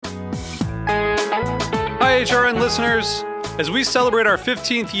HRN listeners. As we celebrate our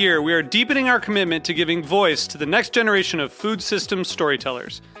 15th year, we are deepening our commitment to giving voice to the next generation of food systems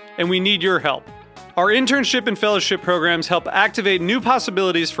storytellers, and we need your help. Our internship and fellowship programs help activate new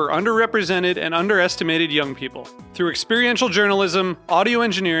possibilities for underrepresented and underestimated young people through experiential journalism, audio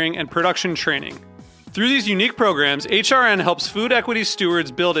engineering, and production training. Through these unique programs, HRN helps food equity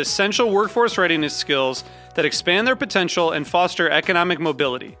stewards build essential workforce readiness skills that expand their potential and foster economic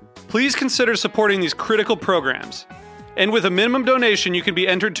mobility. Please consider supporting these critical programs. And with a minimum donation, you can be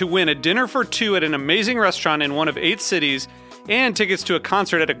entered to win a dinner for two at an amazing restaurant in one of 8 cities and tickets to a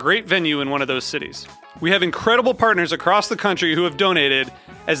concert at a great venue in one of those cities. We have incredible partners across the country who have donated,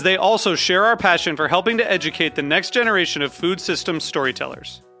 as they also share our passion for helping to educate the next generation of food systems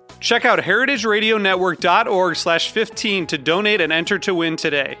storytellers. Check out heritageradionetwork.org/15 to donate and enter to win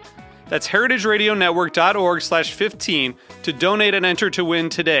today. That's heritageradionetwork.org/15 to donate and enter to win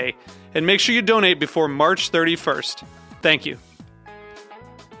today. And make sure you donate before March 31st. Thank you.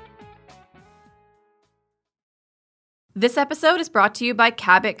 This episode is brought to you by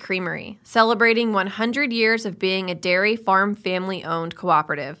Cabot Creamery, celebrating 100 years of being a dairy farm family-owned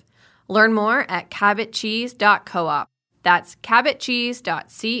cooperative. Learn more at cabotcheese.coop. That's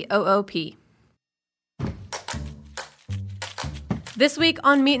cabotcheese.coop. This week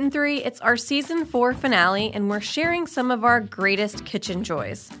on Meat and Three, it's our Season 4 finale, and we're sharing some of our greatest kitchen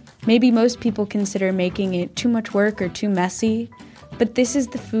joys. Maybe most people consider making it too much work or too messy, but this is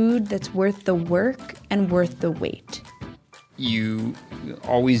the food that's worth the work and worth the wait. You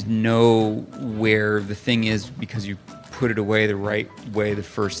always know where the thing is because you put it away the right way the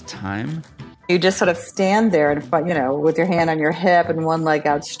first time. You just sort of stand there and, with your hand on your hip and one leg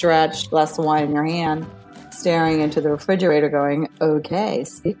outstretched, glass of wine in your hand, staring into the refrigerator going, okay,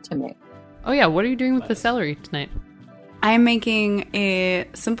 speak to me. Oh yeah, what are you doing with the celery tonight? I'm making a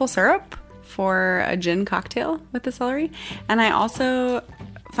simple syrup for a gin cocktail with the celery. And I also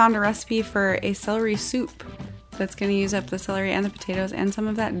found a recipe for a celery soup that's going to use up the celery and the potatoes and some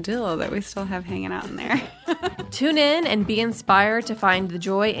of that dill that we still have hanging out in there. Tune in and be inspired to find the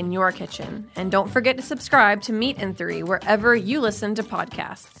joy in your kitchen. And don't forget to subscribe to Meat and Three wherever you listen to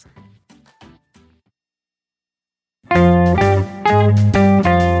podcasts.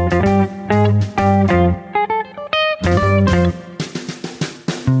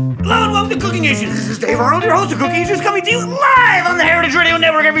 Hello and welcome to Cooking Issues. This is Dave Arnold, your host of Cooking Issues, coming to you live on the Heritage Radio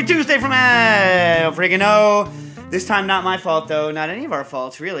Network every Tuesday from I don't freaking know. This time not my fault though, not any of our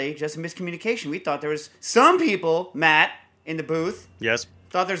faults really, just a miscommunication. We thought there was some people, Matt, in the booth. Yes.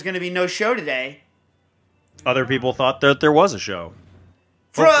 Thought there was going to be no show today. Other people thought that there was a show.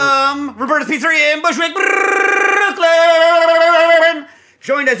 From Roberta's Pizzeria in Bushwick, Brooklyn.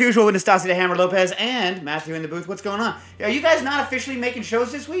 Joined as usual with Nastasia the Hammer Lopez and Matthew in the booth. What's going on? Are you guys not officially making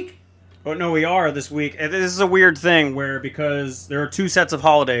shows this week? Oh, no, we are this week. This is a weird thing because there are 2 sets of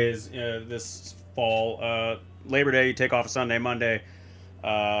holidays this fall. Labor Day, you take off a Sunday, Monday.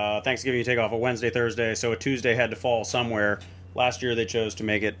 Thanksgiving, you take off a Wednesday, Thursday. So a Tuesday had to fall somewhere. Last year, they chose to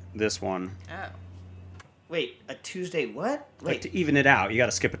make it this one. Oh. Wait, a Tuesday what? Wait. Like to even it out, you got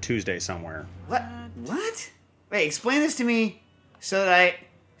to skip a Tuesday somewhere. What? Wait, explain this to me so that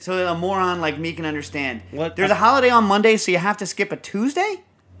a moron like me can understand. What? There's a holiday on Monday, so you have to skip a Tuesday?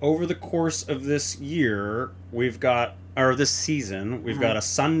 Over the course of this year, this season, we've got a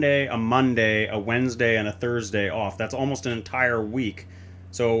Sunday, a Monday, a Wednesday, and a Thursday off. That's almost an entire week.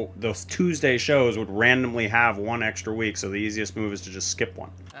 So those Tuesday shows would randomly have one extra week, so the easiest move is to just skip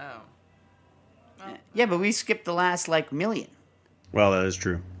one. Oh. Yeah, but we skipped the last, million. Well, that is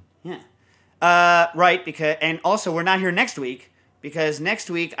true. Yeah. Right, and also we're not here next week, because next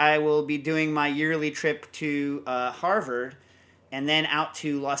week I will be doing my yearly trip to Harvard, and then out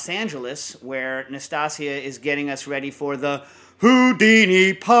to Los Angeles, where Nastasia is getting us ready for the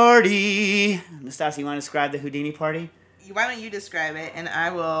Houdini Party. Nastasia, you want to describe the Houdini Party? Why don't you describe it, and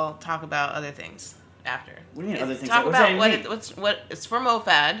I will talk about other things after. What do you mean other things? Talk about what it's for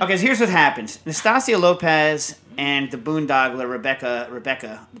MoFad. Okay, so here's what happens. Nastasia Lopez and the boondoggler, Rebecca,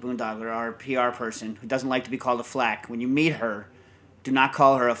 the boondoggler, our PR person, who doesn't like to be called a flack. When you meet her, do not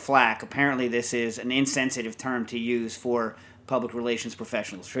call her a flack. Apparently this is an insensitive term to use for public relations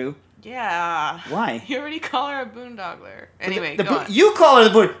professionals. True? Yeah. Why? You already call her a boondoggler. Anyway, go on. You call her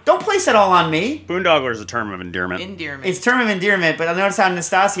the boon. Don't place that all on me. Boondoggler is a term of endearment. It's a term of endearment, but I notice how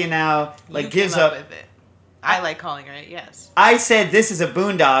Nastasia now gives up. With it. I like calling her it. Yes. I said this is a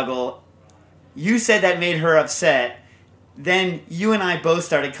boondoggle. You said that made her upset. Then you and I both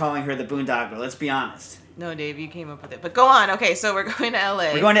started calling her the boondoggler. Let's be honest. No, Dave, you came up with it. But go on. Okay, so we're going to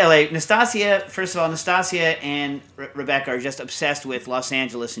L.A. We're going to L.A. Nastasia, first of all, Nastasia and Rebecca are just obsessed with Los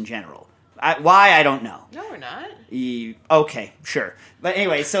Angeles in general. Why, I don't know. No, we're not. Okay, sure. But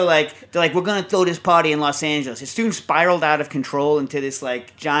anyway, so like they're like, we're gonna throw this party in Los Angeles. It soon spiraled out of control into this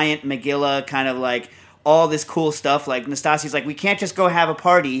like giant Megillah kind of like all this cool stuff. Like Nastasia's like, we can't just go have a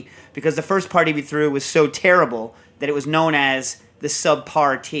party because the first party we threw was so terrible that it was known as the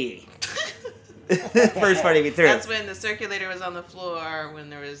subpar tea. The first party we threw. That's when the circulator was on the floor, when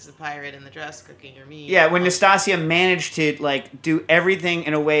there was the pirate in the dress cooking your meat. Yeah, when Nastasia managed to like do everything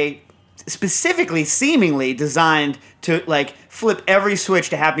in a way specifically, seemingly designed to like flip every switch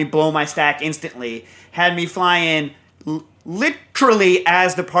to have me blow my stack instantly, had me fly in literally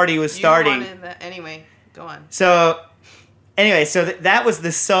as the party was starting. Anyway, go on. So, anyway, that was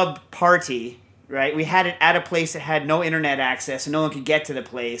the sub party. Right, we had it at a place that had no internet access, and no one could get to the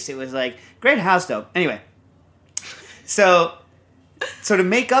place. It was like great house, though. Anyway, so to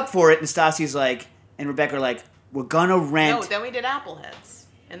make up for it, Nastasia's like, and Rebecca are like, we're gonna rent. No, then we did Appleheads,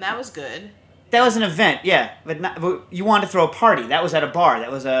 and that was good. That was an event, yeah, but you wanted to throw a party. That was at a bar.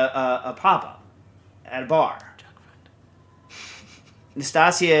 That was a pop up at a bar.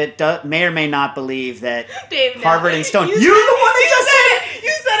 Nastasia may or may not believe that Dave, Harvard and Stone. You're the one that just said it.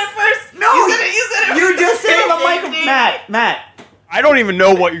 You said it first. No, you said it. You just said it on the microphone, Matt. I don't even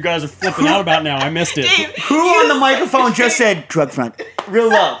know what you guys are flipping out about now. I missed it. Dave, Who on the microphone just said drug front? Real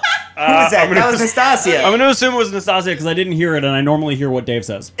low. Who was that? That was Nastasia. I'm going to assume it was Nastasia because I didn't hear it, and I normally hear what Dave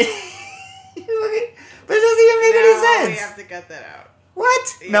says. But it doesn't even make any sense. We have to cut that out.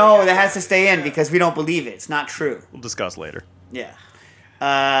 What? No, that has to stay in because we don't believe it. It's not true. We'll discuss later. Yeah.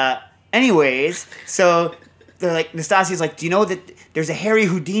 Anyways, so they're like, Nastasia's like, do you know that there's a Harry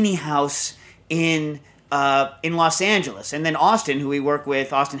Houdini house in Los Angeles? And then Austin, who we work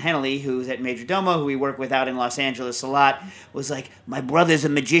with, Austin Hennelly, who's at Major Domo, who we work with out in Los Angeles a lot, was like, my brother's a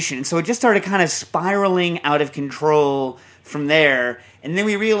magician. And so it just started kind of spiraling out of control from there. And then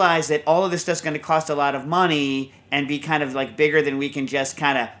we realized that all of this stuff's going to cost a lot of money and be kind of like bigger than we can just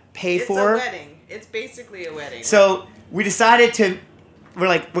kind of pay for. It's a wedding. It's basically a wedding. So we decided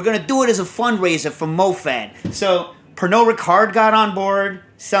we're going to do it as a fundraiser for MoFad. So Pernod Ricard got on board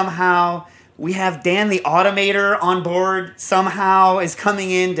somehow. We have Dan the Automator on board somehow, is coming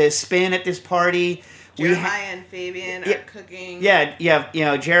in to spin at this party. Jeremiah and Fabian are cooking.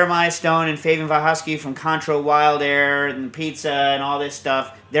 Yeah, Jeremiah Stone and Fabian Wachowski from Contro Wild Air and Pizza and all this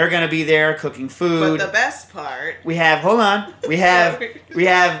stuff. They're going to be there cooking food. But the best part... We have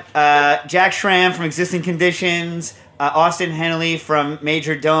Jack Schramm from Existing Conditions, Austin Hennelly from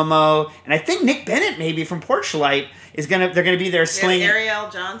Major Domo, and I think Nick Bennett maybe from Porchlight they're gonna be there slinging Ariel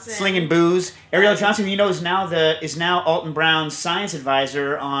Johnson, slinging booze. Ariel Johnson, is now Alton Brown's science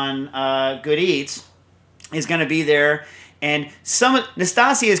advisor on Good Eats, is gonna be there. And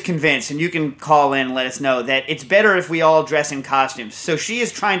Nastasia is convinced, and you can call in and let us know, that it's better if we all dress in costumes. So she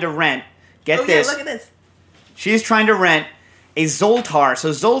is trying to rent. Get this. Yeah, look at this. She is trying to rent a Zoltar.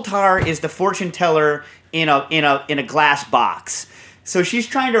 So Zoltar is the fortune teller in a glass box. So she's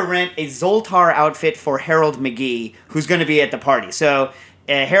trying to rent a Zoltar outfit for Harold McGee, who's going to be at the party. So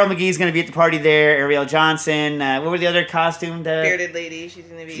Harold McGee is going to be at the party there. Ariel Johnson. What were the other costumed? Bearded lady. She's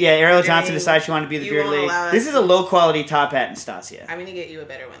going to be... Yeah, Ariel Johnson decided she wanted to be the bearded lady. This is a low-quality top hat, Nastasia. I'm going to get you a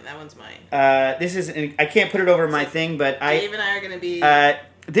better one. That one's mine. I can't put it over my thing, but Dave and I are going to be...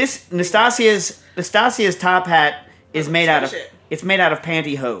 Nastasia's top hat is made out of... It's made out of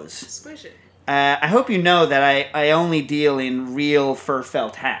pantyhose. Squish it. I hope you know that I only deal in real fur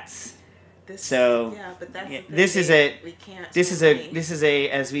felt hats. But that's the this is a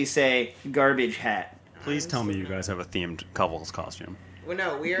as we say, garbage hat. Please tell me you guys have a themed couples costume. Well,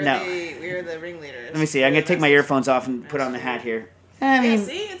 no, we are the ringleaders. Let me see. I'm gonna take my earphones off and put on the hat here. I mean,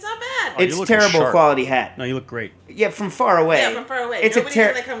 see, it's not bad. It's a terrible quality hat. No, you look great. Yeah, from far away. Yeah, from far away. It's Nobody's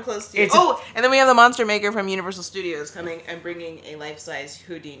gonna come close to you. And then we have the Monster Maker from Universal Studios coming and bringing a life-size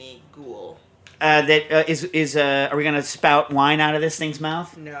Houdini ghoul. Are we gonna spout wine out of this thing's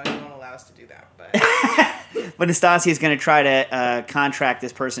mouth? No, you won't allow us to do that. But but Nastasia is gonna try to contract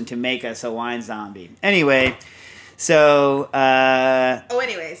this person to make us a wine zombie. Anyway, so.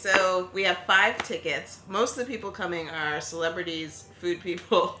 So we have 5 tickets. Most of the people coming are celebrities, food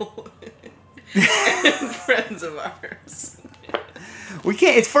people, and friends of ours. We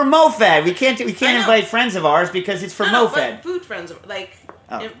can't. It's for MoFad. We can't invite friends of ours because it's for MoFad. But food friends,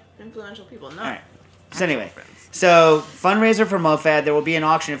 influential people. No. All right. So anyway, fundraiser for MoFad. There will be an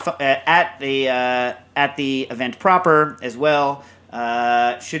auction at the event proper as well.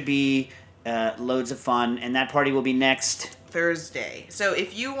 Should be loads of fun, and that party will be next Thursday. So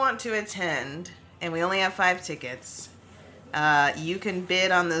if you want to attend, and we only have 5 tickets, you can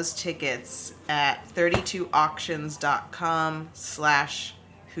bid on those tickets at 32auctions.com/Houdini.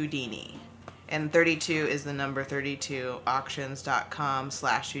 Houdini. And 32 is the number 32,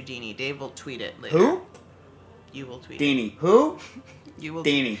 auctions.com/Houdini. Dave will tweet it later. Who? You will tweet Deanie. it. Who? You will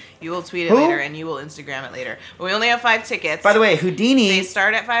Deanie. You will tweet it Who? later, and you will Instagram it later. But we only have 5 tickets. By the way, Houdini. They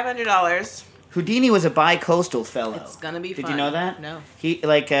start at $500. Houdini was a bi-coastal fellow. It's gonna be Did fun. you know that? No. He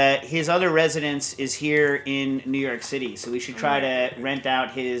his other residence is here in New York City, so we should try to rent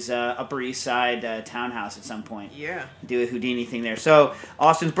out his Upper East Side townhouse at some point. Yeah. Do a Houdini thing there. So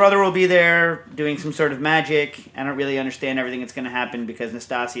Austin's brother will be there doing some sort of magic. I don't really understand everything that's going to happen because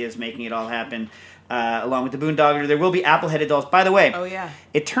Nastasia is making it all happen. Along with the Boondogger, there will be apple-headed dolls. By the way, Oh, yeah.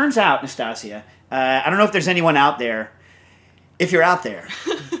 it turns out, Nastasia, I don't know if there's anyone out there. If you're out there.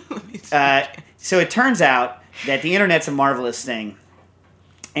 So it turns out that the internet's a marvelous thing.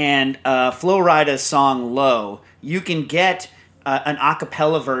 And Flo Rida's song Low, you can get an a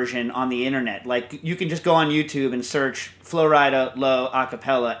cappella version on the internet. Like, you can just go on YouTube and search Flo Rida Low a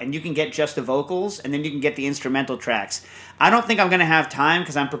cappella, and you can get just the vocals, and then you can get the instrumental tracks. I don't think I'm going to have time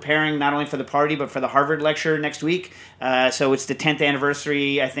because I'm preparing not only for the party, but for the Harvard lecture next week. So it's the 10th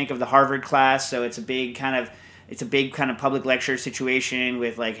anniversary, I think, of the Harvard class, so it's a big kind of public lecture situation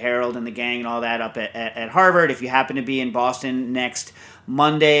with like Harold and the gang and all that up at Harvard. If you happen to be in Boston next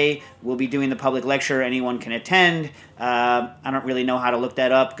Monday, we'll be doing the public lecture. Anyone can attend. I don't really know how to look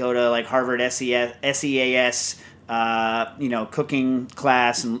that up. Go to like Harvard SEAS, cooking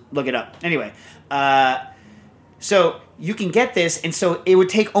class and look it up. Anyway, so you can get this, and so it would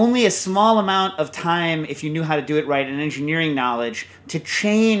take only a small amount of time if you knew how to do it right and engineering knowledge to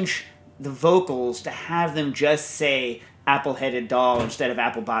change the vocals to have them just say apple-headed doll instead of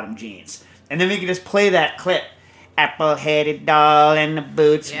apple-bottom jeans. And then we can just play that clip. Apple-headed doll and the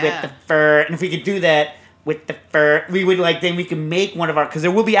boots with the fur. And if we could do that with the fur, we would then we can make one of our, because there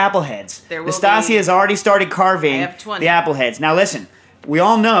will be apple heads. There will Nastasia has already started carving I have 20. the apple heads. Now listen, we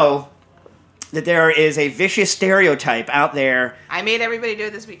all know that there is a vicious stereotype out there. I made everybody do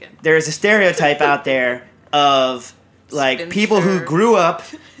it this weekend. There is a stereotype out there of like people who grew up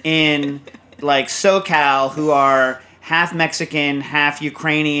in like SoCal who are half Mexican, half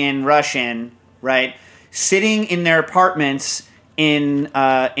Ukrainian, Russian, right? Sitting in their apartments in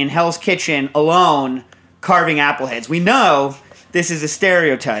Hell's Kitchen alone, carving apple heads. We know this is a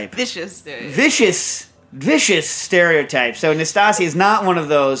stereotype. Vicious stereotype. Vicious stereotype. So Nastasia is not one of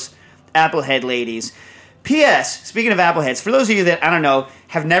those applehead ladies. P.S. Speaking of appleheads, for those of you that, I don't know,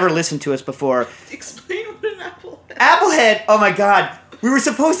 have never listened to us before. Explain what an applehead is. Applehead, oh my God. We were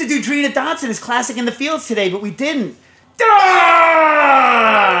supposed to do Drina Dotson as Classic in the Fields today, but we didn't.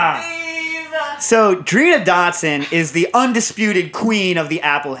 So Drina Dotson is the undisputed queen of the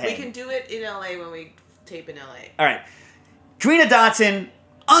applehead. We can do it in LA when we tape in LA. All right. Drina Dotson,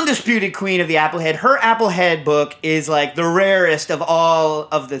 undisputed queen of the applehead. Her applehead book is like the rarest of all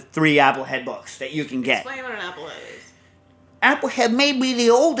of the 3 applehead books that you can get. Explain what an applehead is. Applehead may be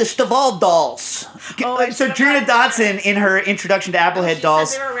the oldest of all dolls. So Drina Dotson, in her introduction to applehead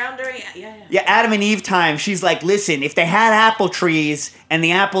dolls, Said they were around during Adam and Eve time, she's like, listen, if they had apple trees and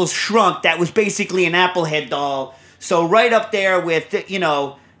the apples shrunk, that was basically an applehead doll. So right up there with,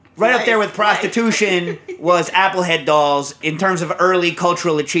 prostitution was applehead dolls in terms of early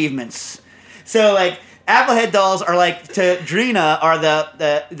cultural achievements. So like, applehead dolls are like, to Drina, are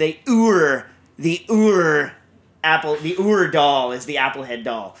the Ur doll is the applehead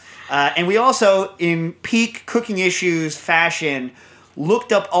doll. And we also, in peak cooking issues fashion,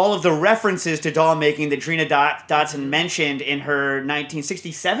 looked up all of the references to doll making that Drina Dotson mentioned in her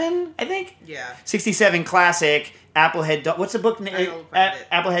 1967, I think? Yeah. 67 classic Applehead doll. What's the book name?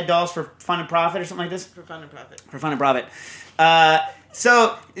 Applehead Dolls for Fun and Profit or something like this? For Fun and Profit. For Fun and Profit.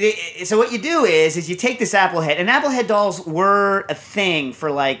 So what you do is you take this applehead, and applehead dolls were a thing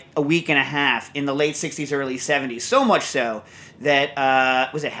for like a week and a half in the late 60s, early 70s. So much so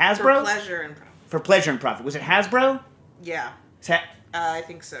that, was it Hasbro? For Pleasure and Profit. For Pleasure and Profit. Was it Hasbro? Yeah. I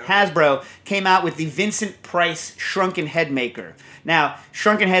think so. Hasbro came out with the Vincent Price Shrunken Head Maker. Now,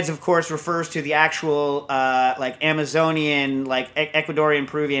 shrunken heads, of course, refers to the actual, Amazonian, Ecuadorian,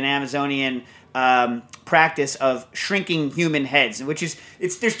 Peruvian, Amazonian practice of shrinking human heads, which is,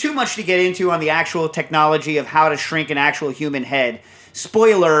 there's too much to get into on the actual technology of how to shrink an actual human head.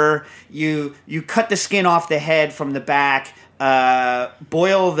 Spoiler, you cut the skin off the head from the back,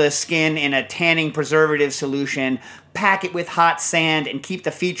 boil the skin in a tanning preservative solution, pack it with hot sand, and keep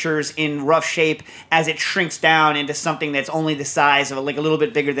the features in rough shape as it shrinks down into something that's only the size of a little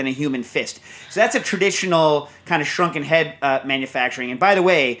bit bigger than a human fist. So that's a traditional kind of shrunken head manufacturing. And by the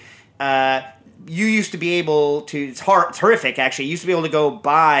way, you used to be able to, it's horrific actually, you used to be able to go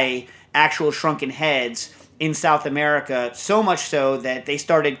buy actual shrunken heads in South America, so much so that they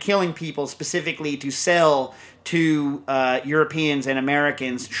started killing people specifically to sell to Europeans and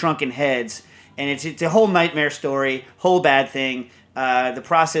Americans shrunken heads. And it's a whole nightmare story, whole bad thing. The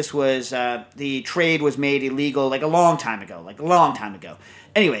process was, the trade was made illegal like a long time ago.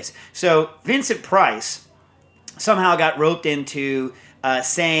 Anyways, so Vincent Price somehow got roped into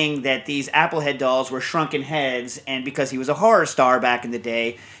saying that these Applehead dolls were shrunken heads, and because he was a horror star back in the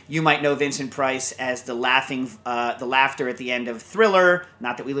day, you might know Vincent Price as the laughter at the end of Thriller.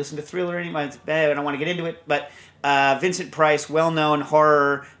 Not that we listen to Thriller anymore. It's bad. I don't want to get into it, but Vincent Price, well-known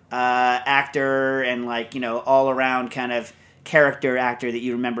horror actor and all around kind of character actor that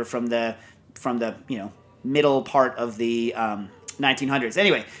you remember from the middle part of the 1900s.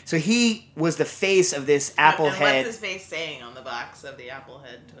 Anyway, so he was the face of this Applehead. And what's his face saying on the box of the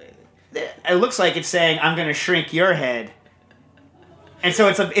Applehead toy? It looks like it's saying, "I'm going to shrink your head." And so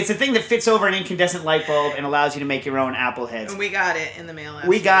it's a thing that fits over an incandescent light bulb and allows you to make your own apple heads. And we got it in the mail.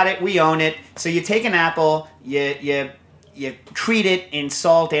 We got it. We own it. So you take an apple, you treat it in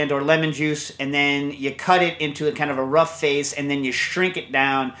salt and or lemon juice, and then you cut it into a kind of a rough face, and then you shrink it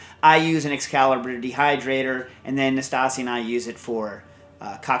down. I use an Excalibur dehydrator, and then Nastasi and I use it for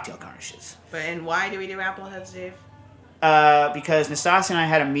cocktail garnishes. And why do we do apple heads, Dave? Because Nastasi and I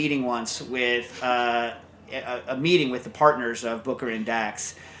had a meeting once with a meeting with the partners of Booker and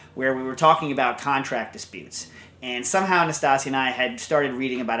Dax, where we were talking about contract disputes, and somehow Nastasi and I had started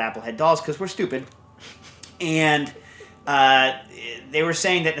reading about Applehead dolls because we're stupid, and they were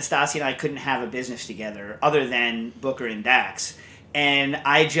saying that Nastasi and I couldn't have a business together other than Booker and Dax. And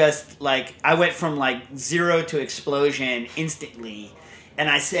I just, I went from, zero to explosion instantly. And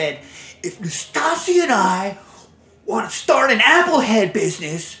I said, if Nastasi and I want to start an Applehead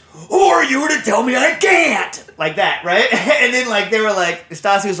business, who are you to tell me I can't? Like that, right? And then, they were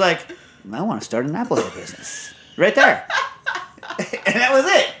Nastasi was like, I want to start an Applehead business. Right there. And that was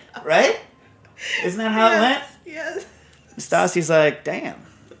it, right? Isn't that how it went? Yes. Nastasi's like, damn,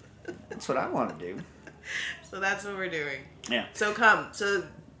 that's what I want to do. So that's what we're doing. Yeah. So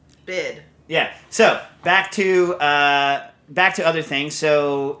bid. Yeah. So back to other things.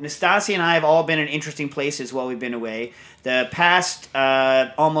 So Nastasi and I have all been in interesting places while we've been away. The past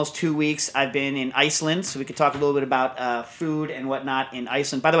almost 2 weeks, I've been in Iceland, so we could talk a little bit about food and whatnot in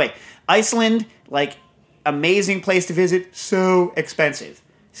Iceland. By the way, Iceland, amazing place to visit, so expensive.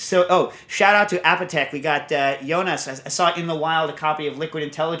 So, shout out to Apotek. We got Jonas. I saw in the wild a copy of Liquid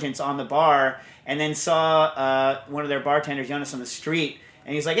Intelligence on the bar, and then saw one of their bartenders, Jonas, on the street.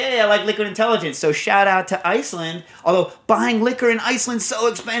 And he's like, hey, I like Liquid Intelligence. So shout out to Iceland. Although buying liquor in Iceland is so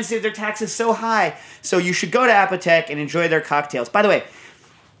expensive, their tax is so high. So you should go to Apotek and enjoy their cocktails. By the way,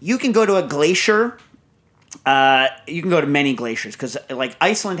 you can go to a glacier. You can go to many glaciers because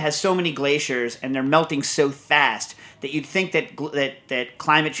Iceland has so many glaciers and they're melting so fast that you'd think that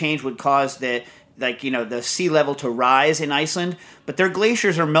climate change would cause the sea level to rise in Iceland, but their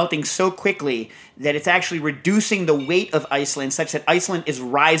glaciers are melting so quickly that it's actually reducing the weight of Iceland such that Iceland is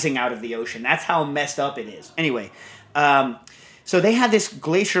rising out of the ocean. That's how messed up it is. Anyway, so they have this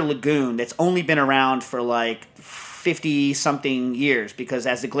glacier lagoon that's only been around for 50-something years because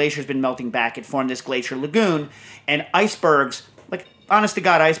as the glacier's been melting back, it formed this glacier lagoon, and icebergs,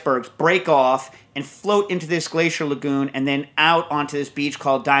 honest-to-God icebergs, break off and float into this glacier lagoon and then out onto this beach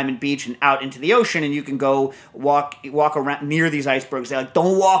called Diamond Beach and out into the ocean, and you can go walk around near these icebergs. They're like,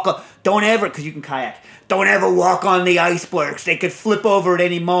 don't ever, because you can kayak, don't ever walk on the icebergs. They could flip over at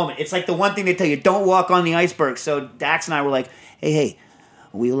any moment. It's the one thing they tell you, don't walk on the icebergs. So Dax and I were like, hey,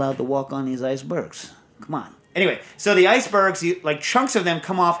 are we allowed to walk on these icebergs? Come on. Anyway, so the icebergs, chunks of them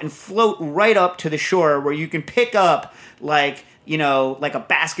come off and float right up to the shore where you can pick up, a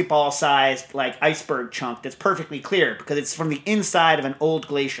basketball-sized, iceberg chunk that's perfectly clear because it's from the inside of an old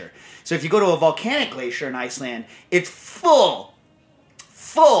glacier. So if you go to a volcanic glacier in Iceland, it's full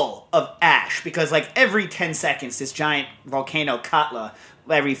of ash because, every 10 seconds, this giant volcano, Katla,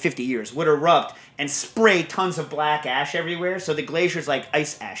 every 50 years, would erupt and spray tons of black ash everywhere. So the glacier's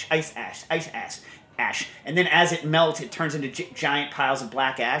ice ash, ice ash, ice ash. And then as it melts, it turns into giant piles of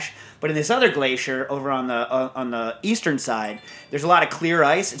black ash. But in this other glacier over on the eastern side, there's a lot of clear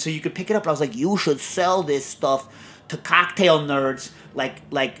ice, and so you could pick it up. And I was like, you should sell this stuff to cocktail nerds,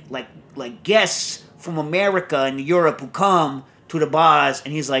 like guests from America and Europe who come to the bars.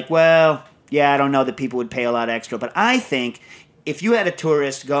 And he's like, well, yeah, I don't know that people would pay a lot extra, but I think if you had a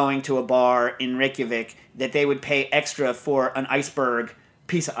tourist going to a bar in Reykjavik, that they would pay extra for an iceberg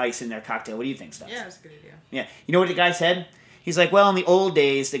piece of ice in their cocktail. What do you think, Stubbs? Yeah, that's a good idea. Yeah. You know what the guy said? He's like, well, in the old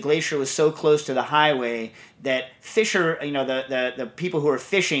days, the glacier was so close to the highway that the people who are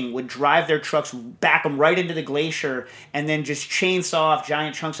fishing would drive their trucks, back them right into the glacier, and then just chainsaw off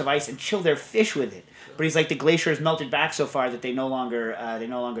giant chunks of ice and chill their fish with it. But he's like, the glacier has melted back so far that they no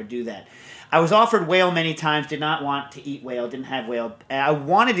longer do that. I was offered whale many times, did not want to eat whale, didn't have whale. I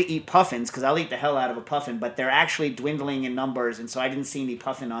wanted to eat puffins because I'll eat the hell out of a puffin, but they're actually dwindling in numbers, and so I didn't see any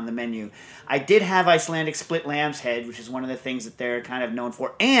puffin on the menu. I did have Icelandic split lamb's head, which is one of the things that they're kind of known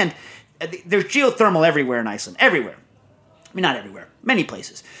for. And there's geothermal everywhere in Iceland, everywhere. I mean, not everywhere, many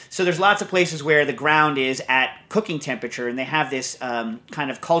places. So there's lots of places where the ground is at cooking temperature, and they have this kind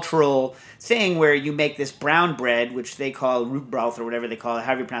of cultural thing where you make this brown bread, which they call rúgbrauð or whatever they call it,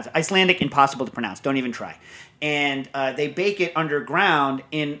 however you pronounce it. Icelandic, impossible to pronounce. Don't even try. And they bake it underground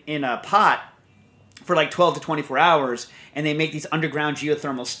in a pot for like 12 to 24 hours, and they make these underground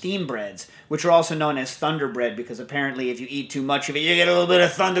geothermal steam breads, which are also known as thunder bread, because apparently if you eat too much of it, you get a little bit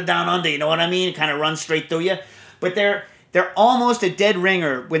of thunder down under, you know what I mean? It kind of runs straight through you. But they're almost a dead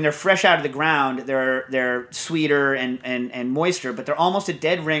ringer when they're fresh out of the ground. They're sweeter and moister, but they're almost a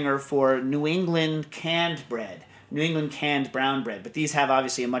dead ringer for New England canned bread, New England canned brown bread. But these have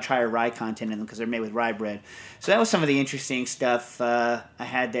obviously a much higher rye content in them because they're made with rye bread. So that was some of the interesting stuff I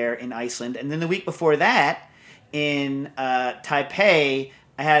had there in Iceland. And then the week before that, in Taipei,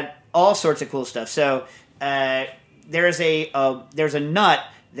 I had all sorts of cool stuff. So there's a nut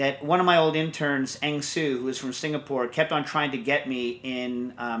that one of my old interns, Eng Su, who is from Singapore, kept on trying to get me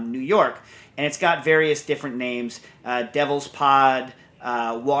in New York. And it's got various different names, Devil's Pod,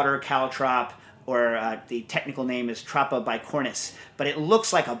 Water Caltrop, or the technical name is Trappa bicornis. But it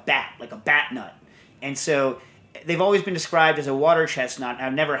looks like a bat nut. And so they've always been described as a water chestnut.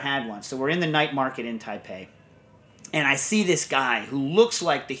 I've never had one. So we're in the night market in Taipei. And I see this guy who looks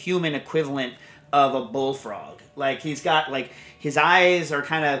like the human equivalent of a bullfrog. Like, he's got, like, his eyes are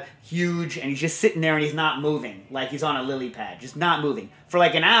kind of huge, and he's just sitting there and he's not moving. Like he's on a lily pad, just not moving. For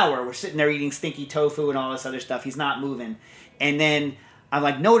like an hour, we're sitting there eating stinky tofu and all this other stuff. He's not moving. And then I'm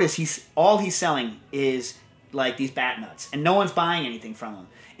like, notice all he's selling is, like, these bat nuts. And no one's buying anything from him.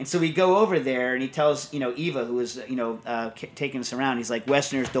 And so we go over there, and he tells, Eva, who is, taking us around, he's like,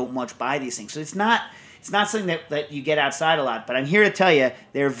 Westerners don't much buy these things. So it's not something that you get outside a lot. But I'm here to tell you,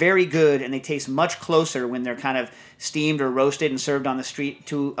 they're very good, and they taste much closer when they're kind of steamed or roasted and served on the street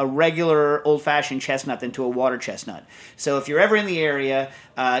to a regular old-fashioned chestnut than to a water chestnut. So if you're ever in the area,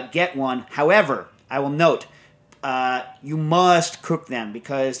 get one. However, I will note, you must cook them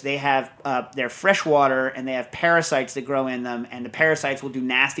because they have they're freshwater and they have parasites that grow in them, and the parasites will do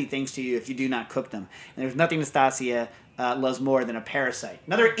nasty things to you if you do not cook them. And there's nothing Nastasia loves more than a parasite.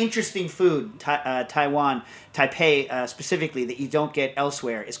 Another interesting food, Taipei specifically, that you don't get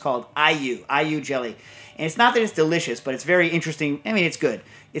elsewhere is called ayu jelly. And it's not that it's delicious, but it's very interesting. I mean, it's good.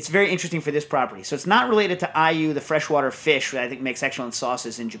 It's very interesting for this property. So it's not related to ayu, the freshwater fish that I think makes excellent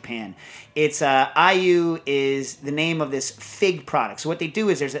sauces in Japan. It's ayu is the name of this fig product. So what they do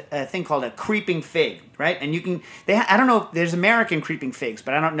is there's a thing called a creeping fig, right? And I don't know, there's American creeping figs,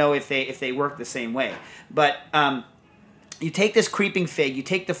 but I don't know if they work the same way. But you take this creeping fig, you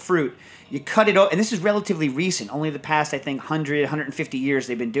take the fruit, you cut it open, and this is relatively recent, only the past, I think, 100, 150 years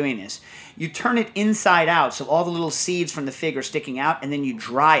they've been doing this. You turn it inside out, so all the little seeds from the fig are sticking out, and then you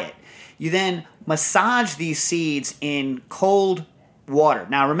dry it. You then massage these seeds in cold water.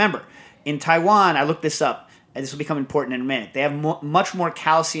 Now remember, in Taiwan, I looked this up, and this will become important in a minute. They have much more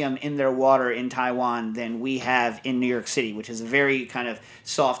calcium in their water in Taiwan than we have in New York City, which is a very kind of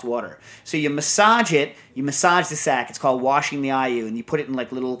soft water. So you massage it, you massage the sack. It's called washing the ayu, and you put it in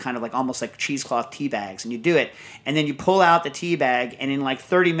like little kind of like almost like cheesecloth tea bags, and you do it. And then you pull out the tea bag, and in like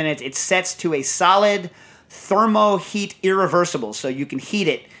 30 minutes, it sets to a solid thermo heat irreversible, so you can heat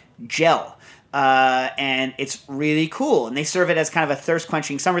it gel. And it's really cool. And they serve it as kind of a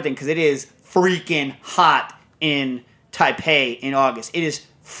thirst-quenching summer thing because it is freaking hot in Taipei in August. It is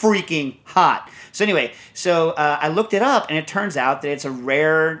freaking hot. So anyway, I looked it up, and it turns out that it's a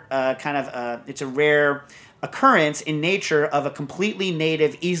rare it's a rare occurrence in nature of a completely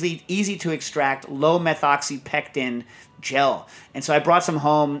native, easy to extract, low methoxypectin gel. And so I brought some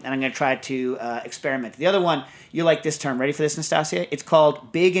home, and I'm going to try to experiment. The other one, you like this term. Ready for this, Nastasia? It's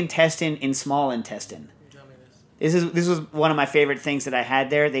called big intestine in small intestine. This was one of my favorite things that I had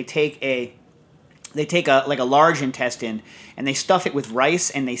there. They take a large intestine, and they stuff it with rice,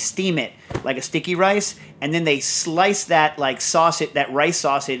 and they steam it like a sticky rice, and then they slice that like sausage, that rice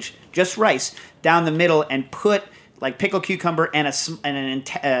sausage, just rice, down the middle, and put like pickled cucumber and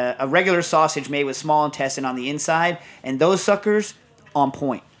a regular sausage made with small intestine on the inside, and those suckers on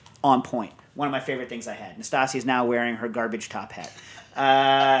point. One of my favorite things I had. Nastasia is now wearing her garbage top hat.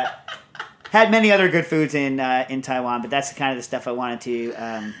 Had many other good foods in Taiwan, but that's kind of the stuff I wanted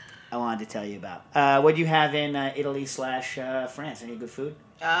to tell you about. What do you have in Italy / France? Any good food?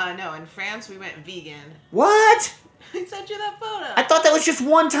 No, in France we went vegan. What? I sent you that photo. I thought that was just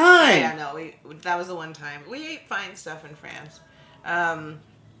one time. Yeah, no, that was the one time. We ate fine stuff in France.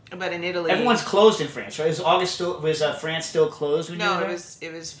 But in Italy, everyone's closed in France, right? Was France still closed when you were there? No,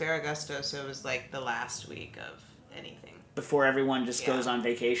 it was Ferragosto, so it was like the last week of anything. Before everyone just goes on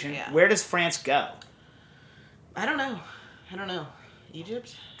vacation? Yeah. Where does France go? I don't know.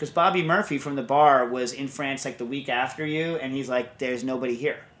 Egypt? Because Bobby Murphy from the bar was in France like the week after you, and he's like, there's nobody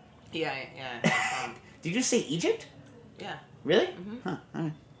here. Yeah. Did you just say Egypt? Yeah. Really? Mm-hmm. Huh. All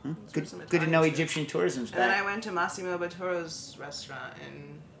right. Good to know Egyptian tourism's back. And then I went to Massimo Bottoro's restaurant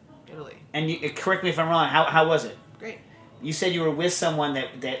in Italy. And correct me if I'm wrong. How was it? Great. You said you were with someone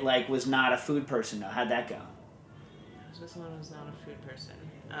that like was not a food person though. How'd that go? I was with someone who was not a food person.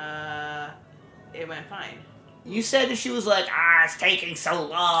 It went fine. You said that she was like, it's taking so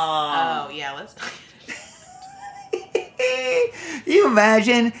long. Oh yeah, let's. Can you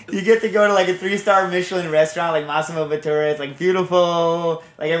imagine? You get to go to like a 3-star Michelin restaurant like Massimo Bottura. It's like beautiful.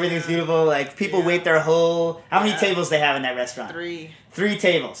 Like everything's beautiful. Like people wait their whole. How many tables they have in that restaurant? 3. 3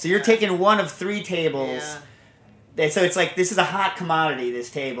 tables. So you're taking one of 3 tables. Yeah. So it's like this is a hot commodity. This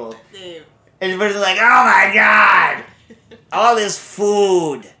table. Dave. Everybody's like, oh my god, all this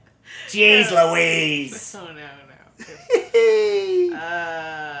food. Jeez Louise. Oh no.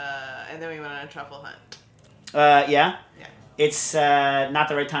 And then we went on a truffle hunt. Yeah? Yeah. It's not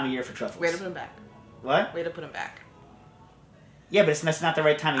the right time of year for truffles. Way to put them back. What? Way to put them back. Yeah, but that's not the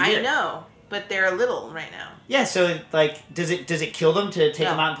right time of year. I know, but they're little right now. Yeah, so like, does it kill them to take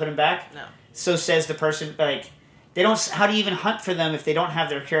them out and put them back? No. So says the person. Like, they don't. How do you even hunt for them if they don't have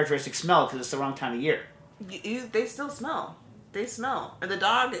their characteristic smell because it's the wrong time of year? They still smell. They smell. And the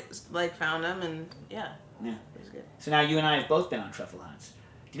dog like found them, and yeah. Yeah. It was good. So now you and I have both been on truffle hunts.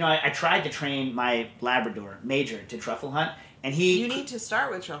 You know, I tried to train my Labrador, Major, to truffle hunt, and he... You need to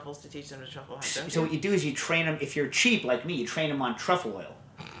start with truffles to teach them to truffle hunt, don't you? So what you do is you train them, if you're cheap like me, you train them on truffle oil.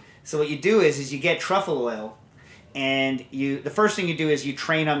 So what you do is you get truffle oil, and the first thing you do is you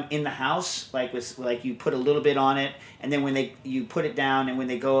train them in the house, like you put a little bit on it, and then you put it down, and when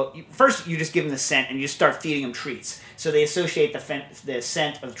they go... First, you just give them the scent, and you just start feeding them treats. So they associate the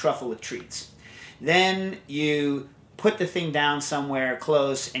scent of truffle with treats. Then you put the thing down somewhere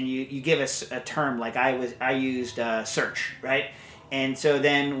close, and you give us a term. Like I used search, right? And so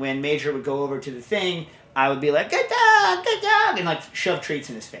then when Major would go over to the thing, I would be like, good dog, and like shove treats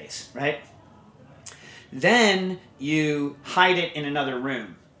in his face, right? Then you hide it in another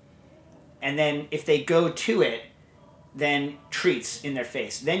room, and then if they go to it, then treats in their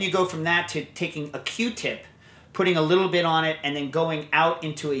face. Then you go from that to taking a Q-tip, putting a little bit on it, and then going out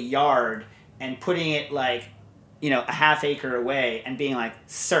into a yard and putting it like, a half acre away and being like,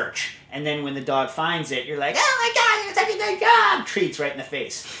 search. And then when the dog finds it, you're like, oh my God, you're such a good dog. Treats right in the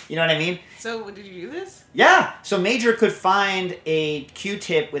face. You know what I mean? So did you do this? Yeah. So Major could find a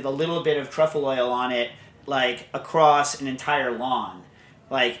Q-tip with a little bit of truffle oil on it, like across an entire lawn,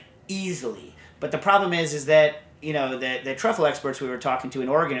 like easily. But the problem is that, the truffle experts we were talking to in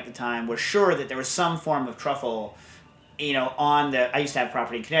Oregon at the time were sure that there was some form of truffle I used to have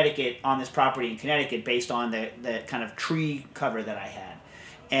property in Connecticut, on this property in Connecticut based on the kind of tree cover that I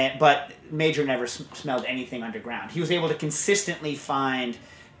had. But Major never smelled anything underground. He was able to consistently find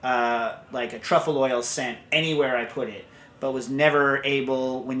like a truffle oil scent anywhere I put it, but was never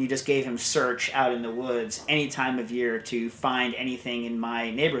able, when you just gave him search out in the woods any time of year, to find anything in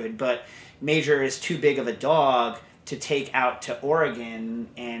my neighborhood. But Major is too big of a dog to take out to Oregon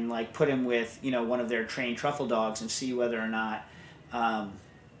and like put him with one of their trained truffle dogs and see whether or not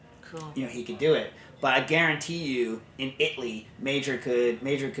cool. He could do it. But I guarantee you, in Italy, Major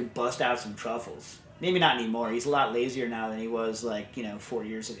could bust out some truffles. Maybe not anymore. He's a lot lazier now than he was 4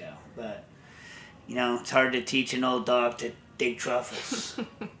 years ago. But it's hard to teach an old dog to dig truffles.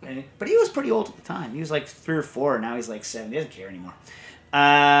 But he was pretty old at the time. He was like 3 or 4. Now he's like 7. He doesn't care anymore.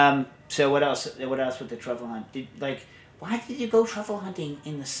 So what else? What else with the truffle hunt? Why did you go truffle hunting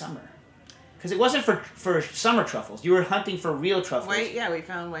in the summer? Because it wasn't for summer truffles. You were hunting for real truffles. We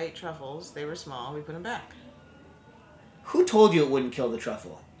found white truffles. They were small. We put them back. Who told you it wouldn't kill the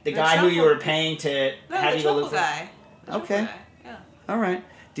truffle? The guy who you were paying to have you go look for? The truffle guy. Yeah. All right.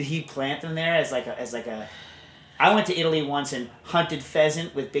 Did he plant them there as like a? I went to Italy once and hunted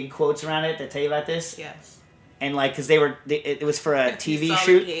pheasant with big quotes around it. Did I tell you about this? Yes. And because it was for a TV you saw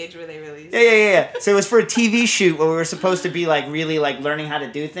shoot. The cage where they released. Yeah. So it was for a TV shoot where we were supposed to be like really like learning how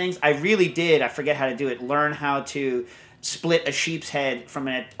to do things. I really did. I forget how to do it. Learn how to split a sheep's head from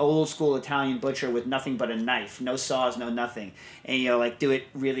an old school Italian butcher with nothing but a knife, no saws, no nothing, and like do it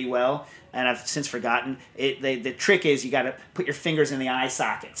really well. And I've since forgotten it. The trick is you got to put your fingers in the eye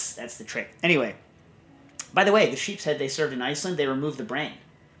sockets. That's the trick. Anyway, by the way, the sheep's head they served in Iceland, they removed the brain.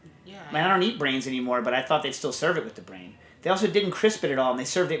 Yeah. Man, I don't eat brains anymore, but I thought they'd still serve it with the brain. They also didn't crisp it at all, and they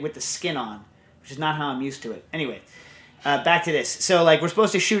served it with the skin on, which is not how I'm used to it. Anyway, back to this. So, we're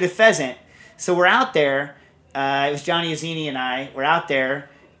supposed to shoot a pheasant. So we're out there. It was Johnny Azzini and I. We're out there,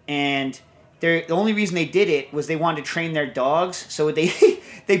 and the only reason they did it was they wanted to train their dogs. So they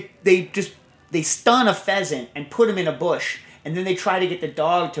they stun a pheasant and put him in a bush, and then they try to get the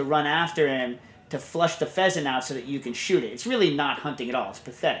dog to run after him to flush the pheasant out so that you can shoot it. It's really not hunting at all. It's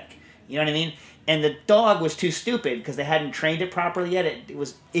pathetic. You know what I mean? And the dog was too stupid because they hadn't trained it properly yet. It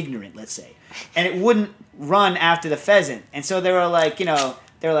was ignorant, let's say. And it wouldn't run after the pheasant. And so they were like,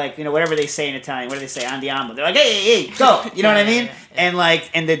 whatever they say in Italian. What do they say? Andiamo. They're like, hey, go. You know what I mean? Yeah.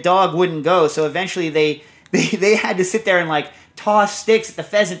 And the dog wouldn't go. So eventually they had to sit there and toss sticks at the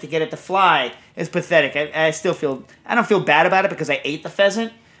pheasant to get it to fly. It's pathetic. I don't feel bad about it because I ate the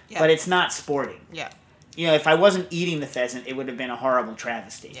pheasant, but it's not sporting. Yeah. If I wasn't eating the pheasant, it would have been a horrible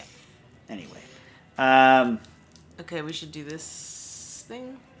travesty. Yeah. Anyway. Okay, we should do this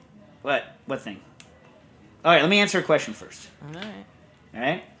thing. What thing? All right, let me answer a question first. All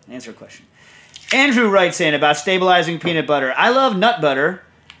right? Answer a question. Andrew writes in about stabilizing peanut butter. I love nut butter.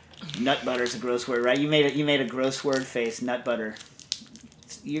 Nut butter is a gross word, right? You made a gross word face, nut butter.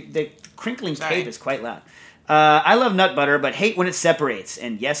 The crinkling tape is quite loud. I love nut butter, but hate when it separates.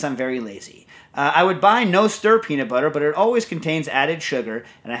 And yes, I'm very lazy. I would buy no-stir peanut butter, but it always contains added sugar,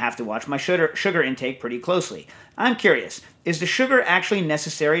 and I have to watch my sugar intake pretty closely. I'm curious, is the sugar actually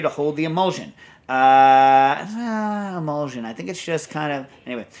necessary to hold the emulsion? Emulsion, I think it's just kind of...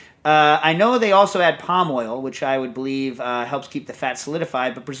 Anyway, I know they also add palm oil, which I would believe helps keep the fat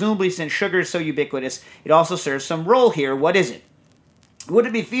solidified, but presumably since sugar is so ubiquitous, it also serves some role here. What is it? Would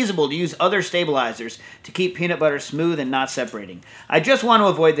it be feasible to use other stabilizers to keep peanut butter smooth and not separating? I just want to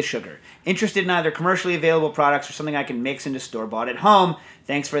avoid the sugar. Interested in either commercially available products or something I can mix into store-bought at home.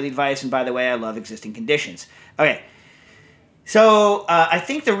 Thanks for the advice, and by the way, I love existing conditions. Okay, so I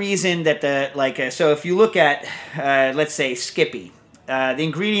think the reason that so if you look at, let's say, Skippy, the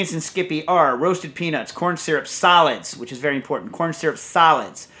ingredients in Skippy are roasted peanuts, corn syrup solids, which is very important, corn syrup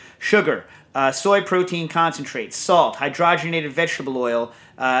solids, sugar, soy protein concentrate, salt, hydrogenated vegetable oil,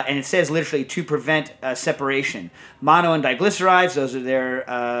 and it says literally to prevent separation. Mono and diglycerides, those are their,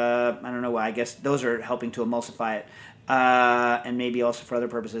 I don't know why, I guess those are helping to emulsify it, and maybe also for other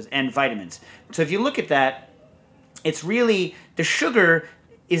purposes, and vitamins. So if you look at that, it's really, the sugar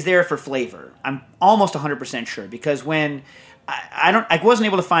is there for flavor. I'm almost 100% sure, because when... I wasn't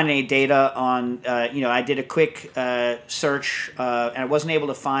able to find any data on, I did a quick search, and I wasn't able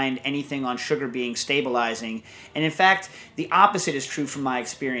to find anything on sugar being stabilizing. And in fact, the opposite is true from my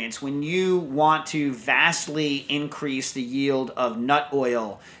experience. When you want to vastly increase the yield of nut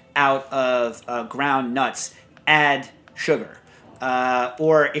oil out of ground nuts, add sugar.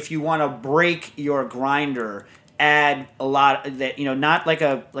 Or if you want to break your grinder, add a lot that, not like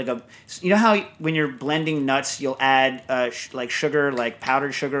a how when you're blending nuts you'll add sugar, like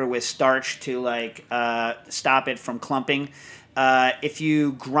powdered sugar with starch to stop it from clumping. If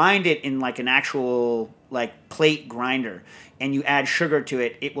you grind it in an actual plate grinder and you add sugar to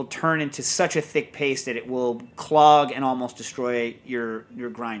it, it will turn into such a thick paste that it will clog and almost destroy your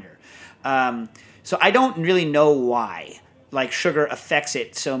grinder. So I don't really know why sugar affects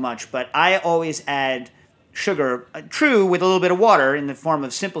it so much, but I always add sugar, true, with a little bit of water in the form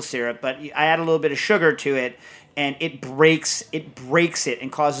of simple syrup, but I add a little bit of sugar to it, and it breaks it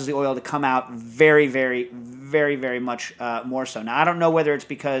and causes the oil to come out very, very, very, very much more so. Now, I don't know whether it's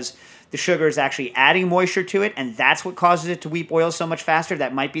because the sugar is actually adding moisture to it, and that's what causes it to weep oil so much faster.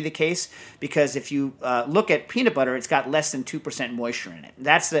 That might be the case, because if you look at peanut butter, it's got less than 2% moisture in it.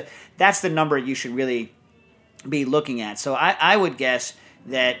 That's the number you should really be looking at. So I would guess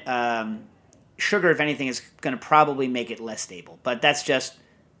that sugar, if anything, is going to probably make it less stable, but that's just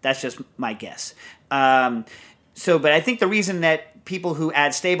my guess. But I think the reason that people who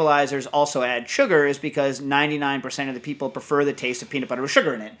add stabilizers also add sugar is because 99% of the people prefer the taste of peanut butter with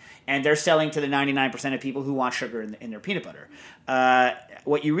sugar in it, and they're selling to the 99% of people who want sugar in their peanut butter.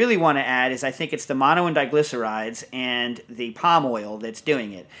 What you really want to add is, I think it's the mono and diglycerides and the palm oil that's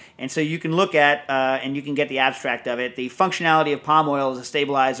doing it. And so you can look at, and you can get the abstract of it, the functionality of palm oil as a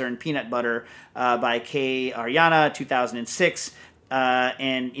stabilizer in peanut butter by K. Ariana, 2006.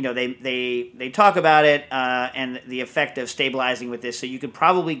 and they talk about it and the effect of stabilizing with this. So you could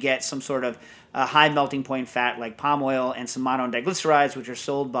probably get some sort of high melting point fat like palm oil and some monodiglycerides, which are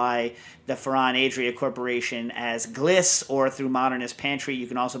sold by the Ferran Adria Corporation as Gliss, or through Modernist Pantry. You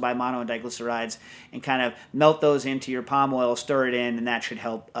can also buy monodiglycerides and kind of melt those into your palm oil, stir it in, and that should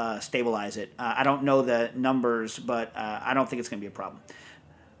help stabilize it. I don't know the numbers, but I don't think it's going to be a problem.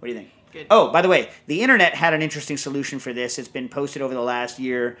 What do you think? Good. Oh, by the way, the internet had an interesting solution for this. It's been posted over the last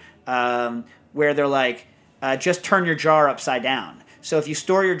year where they're like, just turn your jar upside down. So if you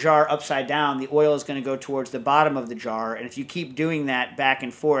store your jar upside down, the oil is going to go towards the bottom of the jar. And if you keep doing that back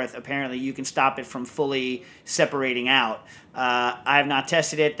and forth, apparently you can stop it from fully separating out. I have not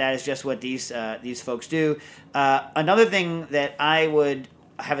tested it. That is just what these folks do. Another thing that I would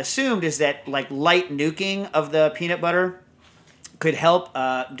have assumed is that like light nuking of the peanut butter could help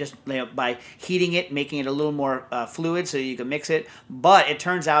just by heating it, making it a little more fluid so you can mix it. But it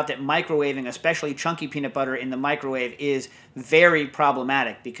turns out that microwaving, especially chunky peanut butter in the microwave, is very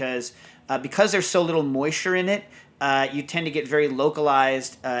problematic because there's so little moisture in it. You tend to get very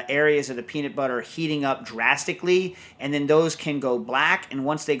localized areas of the peanut butter heating up drastically, and then those can go black. And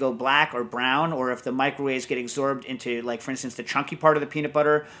once they go black or brown, or if the microwaves get absorbed into, like, for instance, the chunky part of the peanut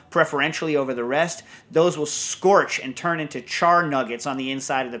butter, preferentially over the rest, those will scorch and turn into char nuggets on the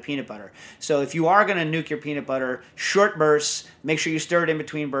inside of the peanut butter. So if you are going to nuke your peanut butter, short bursts, make sure you stir it in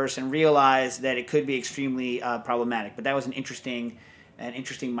between bursts and realize that it could be extremely problematic. But that was an interesting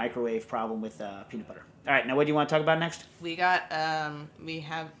microwave problem with peanut butter. All right, now what do you want to talk about next? We got we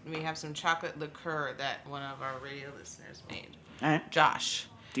have some chocolate liqueur that one of our radio listeners made. All right. Josh.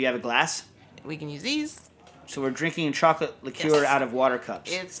 Do you have a glass? We can use these. So we're drinking chocolate liqueur out of water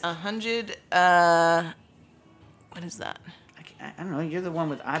cups. It's 100 what is that? I don't know. You're the one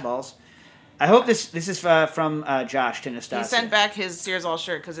with eyeballs. I hope this is from Josh to Nastasia. He sent back his Sears All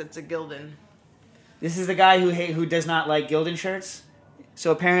shirt because it's a Gildan. This is the guy who does not like Gildan shirts.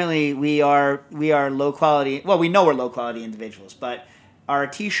 So apparently we are low quality. Well, we know we're low quality individuals, but our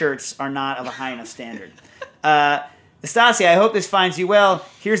T-shirts are not of a high enough standard. Nastasia, I hope this finds you well.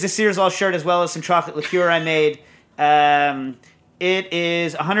 Here's the Sears All shirt as well as some chocolate liqueur I made. It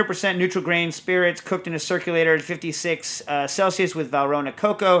is 100% neutral grain spirits cooked in a circulator at 56 Celsius with Valrhona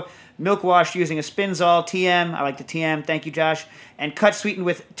cocoa, milk washed using a Spinzall TM. I like the TM. Thank you, Josh. And cut sweetened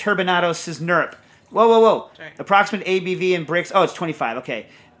with turbinado Cisnerup. Whoa. Sorry. Approximate ABV in bricks. Oh, it's 25. Okay.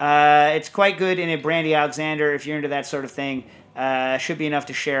 It's quite good in a Brandy Alexander if you're into that sort of thing. Should be enough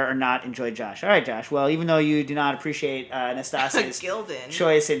to share or not enjoy Josh. All right, Josh. Well, even though you do not appreciate Nastasia's Gildan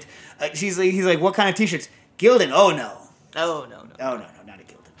choice, and he's like, what kind of T-shirts? Gildan? Oh, no. Oh, no. Oh, no, not a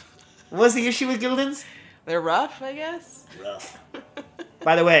Gildan. What's the issue with Gildans? They're rough, I guess. Rough.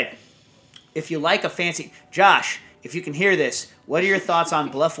 By the way, if you like a fancy... Josh, if you can hear this, what are your thoughts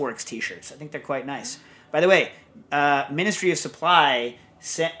on Bluffworks T-shirts? I think they're quite nice. By the way, Ministry of Supply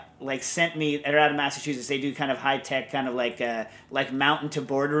sent me... They're out of Massachusetts. They do kind of high-tech, kind of like mountain to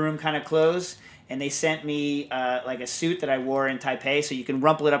boardroom kind of clothes. And they sent me like a suit that I wore in Taipei, so you can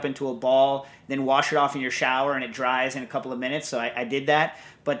rumple it up into a ball, then wash it off in your shower, and it dries in a couple of minutes. So I did that.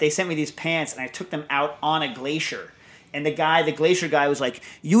 But they sent me these pants, and I took them out on a glacier. And the glacier guy was like,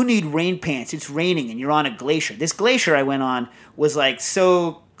 you need rain pants. It's raining, and you're on a glacier. This glacier I went on was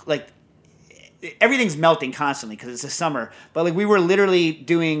everything's melting constantly because it's the summer. But we were literally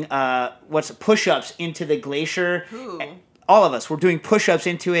doing push-ups into the glacier. Ooh. All of us were doing push-ups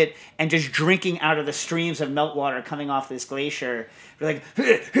into it and just drinking out of the streams of meltwater coming off this glacier. We're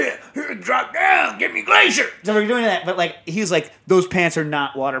like, drop down, give me glacier. So we're doing that, but he was like, those pants are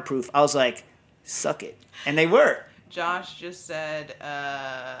not waterproof. I was like, suck it. And they were. Josh just said,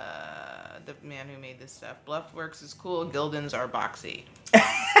 the man who made this stuff, Bluffworks is cool, Gildans are boxy.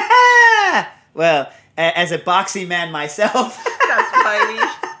 Well, as a boxy man myself. That's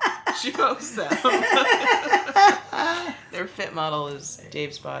why he chose them. Their fit model is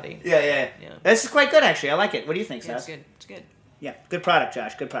Dave's body. Yeah. This is quite good, actually. I like it. What do you think, Sas? Yeah, it's good. Yeah, good product,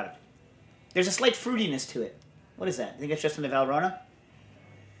 Josh. Good product. There's a slight fruitiness to it. What is that? You think it's just in the Valrhona?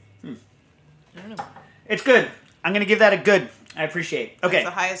 I don't know. It's good. I'm going to give that a good. I appreciate it. Okay.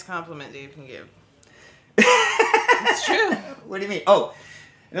 That's the highest compliment Dave can give. It's true. What do you mean? Oh,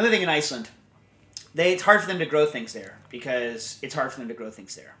 another thing in Iceland. It's hard for them to grow things there because it's hard for them to grow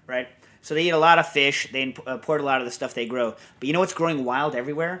things there, right? So they eat a lot of fish. They import a lot of the stuff they grow. But you know what's growing wild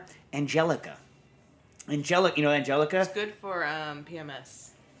everywhere? Angelica. Angelica? It's good for PMS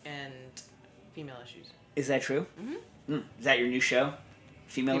and female issues. Is that true? Mm-hmm. Is that your new show?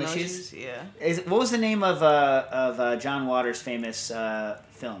 Female Issues? Yeah. What was the name of John Waters' famous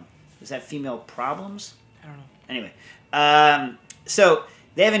film? Is that Female Problems? I don't know. Anyway, So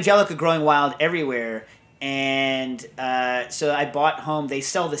they have Angelica growing wild everywhere. And so I bought home, they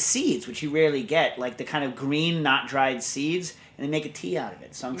sell the seeds, which you rarely get, like the kind of green, not dried seeds, and they make a tea out of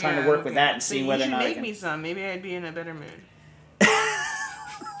it. So I'm trying to work with that and seeing whether or not you should make me some. Maybe I'd be in a better mood.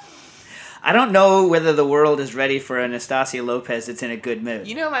 I don't know whether the world is ready for Anastasia Lopez that's in a good mood.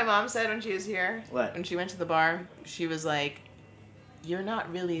 You know what my mom said when she was here? What? When she went to the bar, she was like, "You're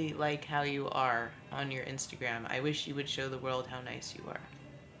not really like how you are on your Instagram. I wish you would show the world how nice you are."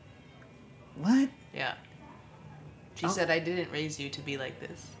 What? Yeah. She said, "I didn't raise you to be like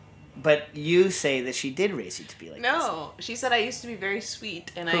this." But you say that she did raise you to be like this. No, she said I used to be very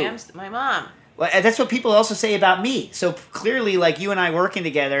sweet, and I am my mom. Well, that's what people also say about me. So clearly, like, you and I working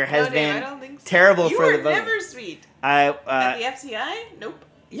together has been I don't think so. terrible you for the were vote. never sweet. At the FCI? Nope.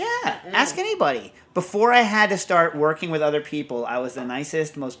 Yeah, ask anybody. Before I had to start working with other people, I was the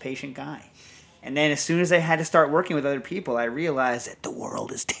nicest, most patient guy. And then as soon as I had to start working with other people, I realized that the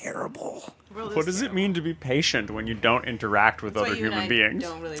world is terrible. What does it mean to be patient when you don't interact with other human beings?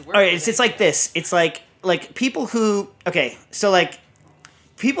 Don't really work. All right, it's like this. It's like people who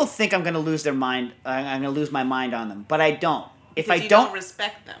people think I'm going to lose their mind. I'm going to lose my mind on them, but I don't. If I don't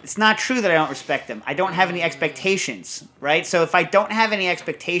respect them, it's not true that I don't respect them. I don't have any expectations, right? So if I don't have any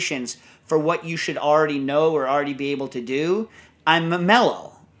expectations for what you should already know or already be able to do, I'm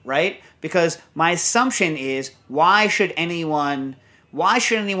mellow, right? Because my assumption is, why should anyone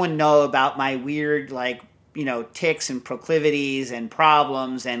know about my weird, like, you know, tics and proclivities and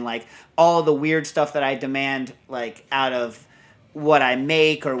problems and like all the weird stuff that I demand, like, out of what I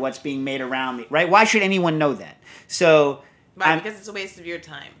make or what's being made around me, right? Why should anyone know that? So because it's a waste of your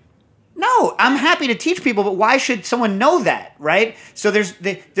time. No, I'm happy to teach people, but why should someone know that, right? So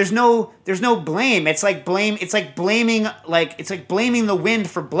there's no blame. It's like blaming the wind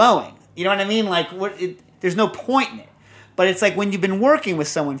for blowing. You know what I mean? Like there's no point in it. But it's like when you've been working with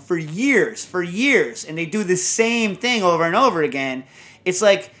someone for years, and they do the same thing over and over again. It's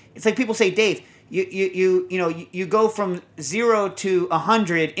like people say, Dave, you go from 0 to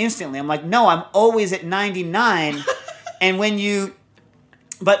 100 instantly. I'm like, no, I'm always at 99. And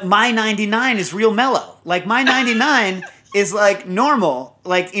but my 99 is real mellow. Like my 99 is like normal.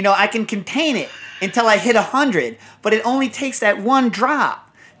 Like, you know, I can contain it until I hit 100. But it only takes that one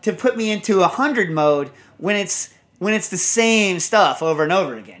drop to put me into 100 mode when it's the same stuff over and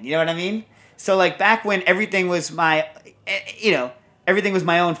over again. You know what I mean? So like back when everything was my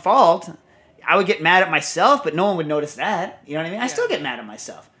own fault, I would get mad at myself, but no one would notice that. You know what I mean? I still get mad at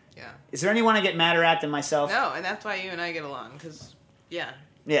myself. Yeah. Is there anyone I get madder at than myself? No, and that's why you and I get along, because, yeah.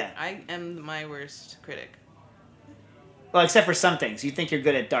 I am my worst critic. Well, except for some things. You think you're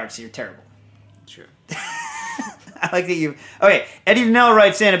good at darts, you're terrible. True. I like that you... Okay, Eddie Donnell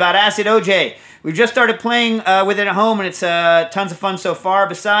writes in about Acid OJ. We've just started playing with it at home, and it's tons of fun so far.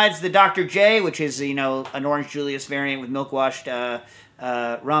 Besides the Dr. J, which is, you know, an Orange Julius variant with milk-washed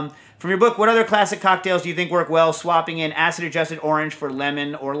rum. From your book, what other classic cocktails do you think work well swapping in acid-adjusted orange for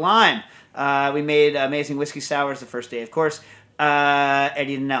lemon or lime? We made amazing whiskey sours the first day, of course.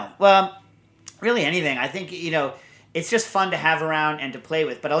 Eddie Donnell. Well, really anything. I think, you know, it's just fun to have around and to play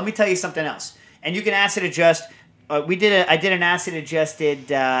with. But let me tell you something else. And you can acid adjust. I did an acid adjusted...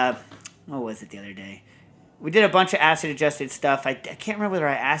 what was it the other day? We did a bunch of acid adjusted stuff. I can't remember whether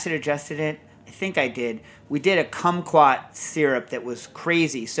I acid adjusted it. I think I did. We did a kumquat syrup that was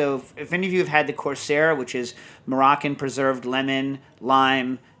crazy. So if any of you have had the Coursera, which is Moroccan preserved lemon,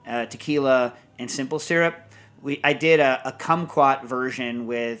 lime, tequila, and simple syrup, I did a kumquat version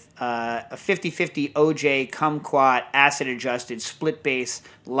with a 50-50 OJ kumquat acid adjusted split base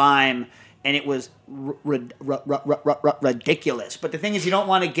lime, and it was ridiculous. But the thing is, you don't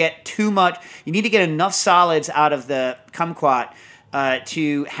want to get too much. You need to get enough solids out of the kumquat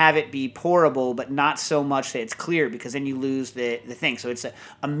to have it be pourable, but not so much that it's clear, because then you lose the thing. So it's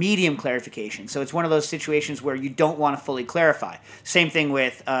a medium clarification. So it's one of those situations where you don't want to fully clarify. Same thing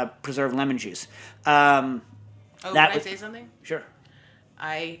with preserved lemon juice. Can I say something? Sure.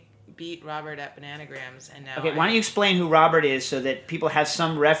 I beat Robert at Bananagrams, and now... Okay, why don't you explain who Robert is so that people have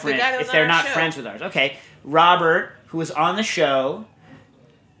some reference if they're not friends with ours. Okay, Robert, who was on the show,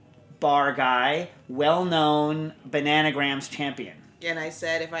 bar guy, well-known Bananagrams champion. And I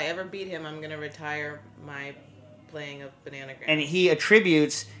said, if I ever beat him, I'm going to retire my playing of Bananagrams. And he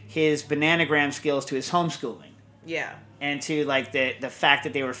attributes his Bananagram skills to his homeschooling. Yeah. And to, like, the fact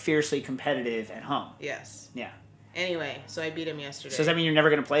that they were fiercely competitive at home. Yes. Yeah. Anyway, so I beat him yesterday. So does that mean you're never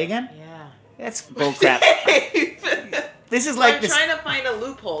going to play again? Yeah. That's bullcrap. This is like... I'm trying to find a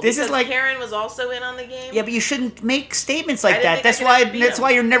loophole. This is like Karen was also in on the game. Yeah, but you shouldn't make statements like that. That's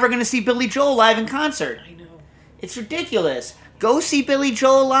why you're never going to see Billy Joel live in concert. I know. It's ridiculous. Go see Billy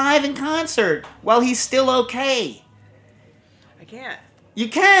Joel live in concert while he's still okay. I can't. You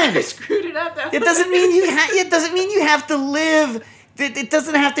can. I screwed it up. It doesn't mean it doesn't mean you have to live. It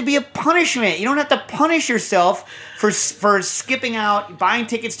doesn't have to be a punishment. You don't have to punish yourself for skipping out, buying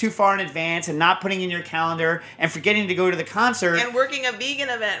tickets too far in advance, and not putting in your calendar, and forgetting to go to the concert. And working a vegan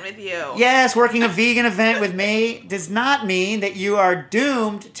event with you. Yes, working a vegan event with me does not mean that you are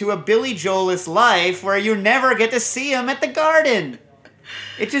doomed to a Billy Joel-less life where you never get to see him at the Garden.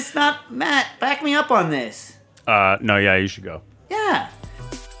 It's just not... Matt, back me up on this. No, yeah, you should go. Yeah.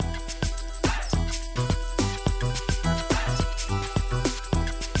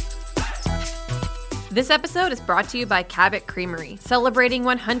 This episode is brought to you by Cabot Creamery, celebrating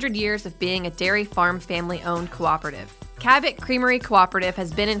 100 years of being a dairy farm family-owned cooperative. Cabot Creamery Cooperative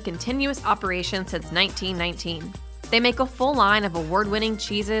has been in continuous operation since 1919. They make a full line of award-winning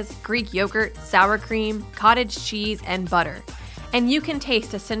cheeses, Greek yogurt, sour cream, cottage cheese, and butter. And you can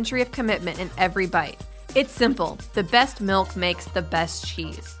taste a century of commitment in every bite. It's simple. The best milk makes the best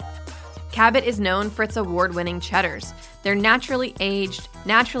cheese. Cabot is known for its award-winning cheddars. They're naturally aged,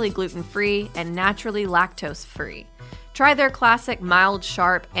 naturally gluten-free, and naturally lactose-free. Try their classic mild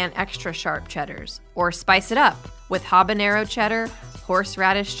sharp and extra sharp cheddars, or spice it up with habanero cheddar,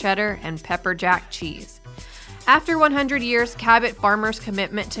 horseradish cheddar, and pepper jack cheese. After 100 years, Cabot Farmers'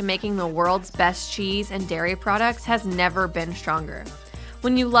 commitment to making the world's best cheese and dairy products has never been stronger.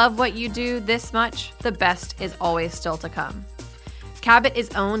 When you love what you do this much, the best is always still to come. Cabot is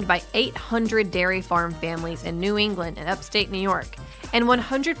owned by 800 dairy farm families in New England and upstate New York, and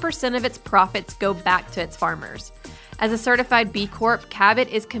 100% of its profits go back to its farmers. As a certified B Corp, Cabot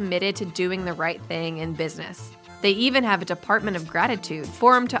is committed to doing the right thing in business. They even have a department of gratitude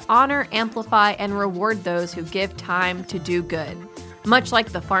formed to honor, amplify, and reward those who give time to do good, much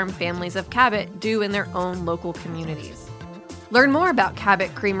like the farm families of Cabot do in their own local communities. Learn more about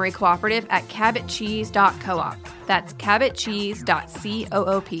Cabot Creamery Cooperative at cabotcheese.coop. That's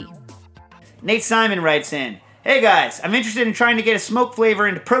cabotcheese.coop. Nate Simon writes in, "Hey guys, I'm interested in trying to get a smoke flavor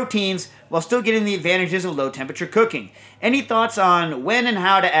into proteins while still getting the advantages of low temperature cooking. Any thoughts on when and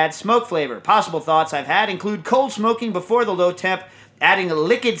how to add smoke flavor? Possible thoughts I've had include cold smoking before the low temp, adding a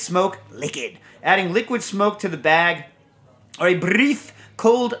liquid smoke to the bag, or a brief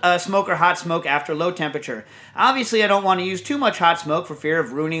cold smoke or hot smoke after low temperature. Obviously, I don't want to use too much hot smoke for fear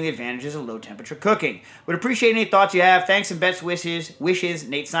of ruining the advantages of low temperature cooking. Would appreciate any thoughts you have. Thanks and best wishes,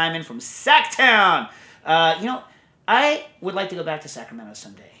 Nate Simon from Sacktown." I would like to go back to Sacramento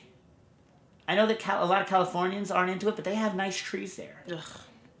someday. I know that a lot of Californians aren't into it, but they have nice trees there. Ugh.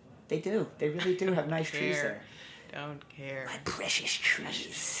 They do. They really do have nice trees there. Don't care. My precious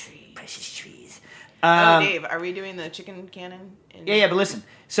trees. Precious trees. Dave, are we doing the chicken cannon? Yeah, but listen.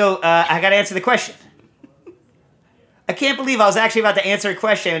 So, I got to answer the question. I can't believe I was actually about to answer a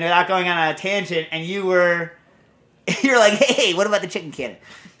question without going on a tangent, and you're like, hey, what about the chicken cannon?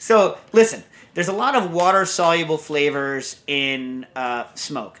 So, listen. There's a lot of water-soluble flavors in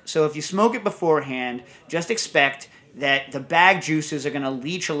smoke. So if you smoke it beforehand, just expect that the bag juices are going to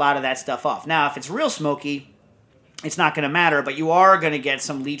leach a lot of that stuff off. Now, if it's real smoky, it's not going to matter, but you are going to get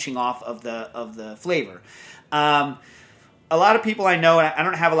some leaching off of the flavor. A lot of people I know, and I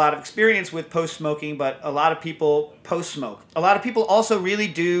don't have a lot of experience with post-smoking, but a lot of people post-smoke. A lot of people also really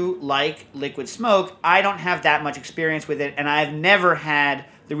do like liquid smoke. I don't have that much experience with it, and I've never had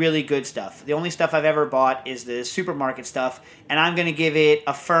the really good stuff. The only stuff I've ever bought is the supermarket stuff, and I'm going to give it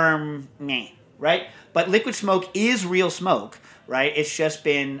a firm meh, right? But liquid smoke is real smoke, right? It's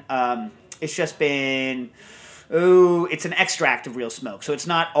an extract of real smoke. So it's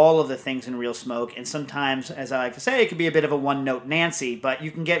not all of the things in real smoke, and sometimes, as I like to say, it can be a bit of a one-note Nancy, but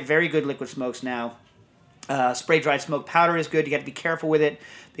you can get very good liquid smokes now. Spray-dried smoke powder is good. You got to be careful with it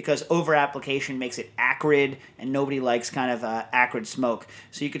because over-application makes it acrid, and nobody likes kind of acrid smoke.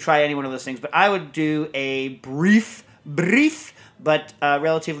 So you could try any one of those things. But I would do a brief, but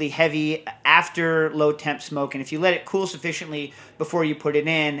relatively heavy after low-temp smoke. And if you let it cool sufficiently before you put it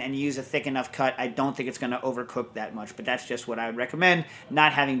in and use a thick enough cut, I don't think it's going to overcook that much. But that's just what I would recommend,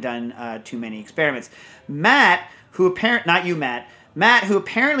 not having done too many experiments. Matt, who apparently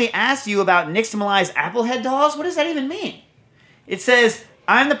asked you about nixtamalized applehead dolls. What does that even mean? It says,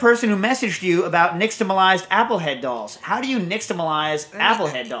 I'm the person who messaged you about nixtamalized applehead dolls. How do you nixtamalize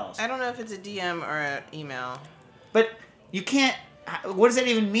applehead dolls? I don't know if it's a DM or an email. But you can't... What does that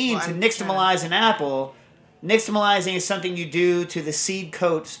even mean to nixtamalize an apple? Nixtamalizing is something you do to the seed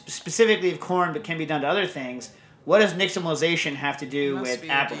coat, specifically of corn, but can be done to other things. What does nixtamalization have to do with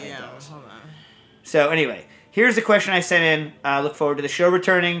applehead dolls? Hold on. So anyway... Here's the question I sent in. I look forward to the show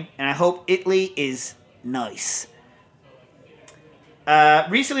returning, and I hope Italy is nice.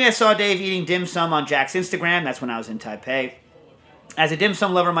 Recently, I saw Dave eating dim sum on Jack's Instagram. That's when I was in Taipei. As a dim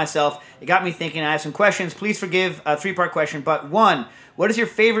sum lover myself, it got me thinking. I have some questions. Please forgive a 3-part question. But 1, what is your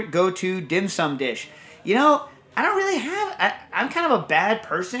favorite go-to dim sum dish? You know, I don't really have... I'm kind of a bad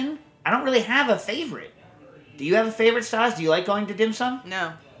person. I don't really have a favorite. Do you have a favorite, Stas? Do you like going to dim sum?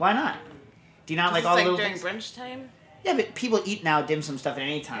 No. Why not? Do you not like all the little during things? brunch time? Yeah, but people eat now dim sum stuff at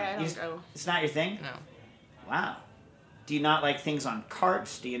any time. Yeah, I don't go. It's not your thing? No. Wow. Do you not like things on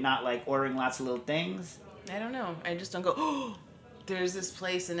carts? Do you not like ordering lots of little things? I don't know. I just don't go, oh, there's this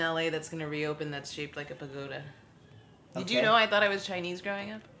place in LA that's going to reopen that's shaped like a pagoda. Did you know I thought I was Chinese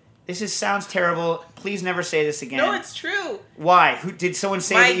growing up? Sounds terrible. Please never say this again. No, it's true. Why? Who did someone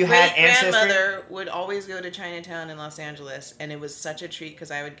say that you had ancestry? My grandmother would always go to Chinatown in Los Angeles, and it was such a treat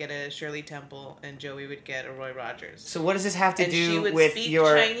because I would get a Shirley Temple and Joey would get a Roy Rogers. So what does this have to and do she would with speak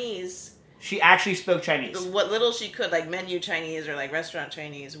your Chinese? She actually spoke Chinese. What little she could, like menu Chinese or like restaurant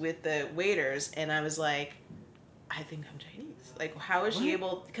Chinese with the waiters, and I was like, I think I'm Chinese. Like, how is she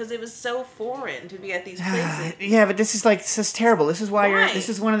able? Because it was so foreign to be at these places. Yeah, but this is terrible. This is why you're. This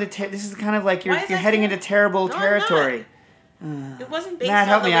is one of the. This is kind of like you're heading into terrible territory. It wasn't based Matt, on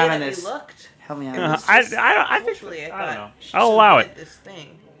help the me way out on that this. we looked. Help me out. On this. I don't know. I'll allow it. This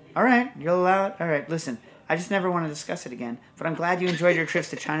thing. All right, you'll allow it. All right, listen. I just never want to discuss it again. But I'm glad you enjoyed your trips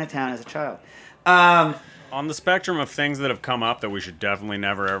to Chinatown as a child. On the spectrum of things that have come up that we should definitely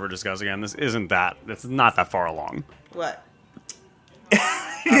never ever discuss again, this isn't that. It's not that far along. What?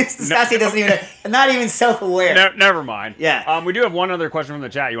 Stassi doesn't even. Not even self-aware. Never mind. Yeah. We do have one other question from the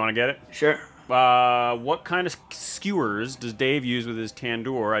chat. You want to get it? Sure. What kind of skewers does Dave use with his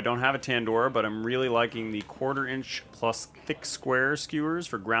tandoor? I don't have a tandoor, but I'm really liking the 1/4-inch plus thick square skewers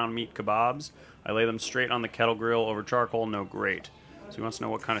for ground meat kebabs. I lay them straight on the kettle grill over charcoal. No grate. So he wants to know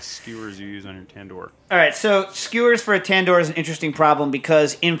what kind of skewers you use on your tandoor. All right, so skewers for a tandoor is an interesting problem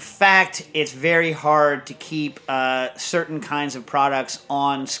because, in fact, it's very hard to keep certain kinds of products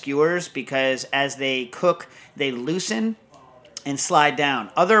on skewers because as they cook, they loosen and slide down.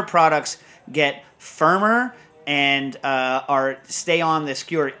 Other products get firmer and stay on the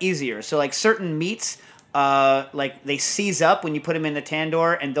skewer easier. So, like certain meats, like they seize up when you put them in the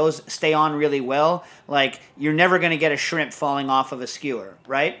tandoor, and those stay on really well. Like you're never going to get a shrimp falling off of a skewer,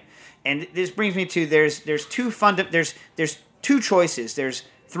 right? And this brings me to there's two choices. There's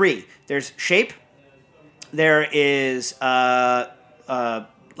 3. There's shape. There is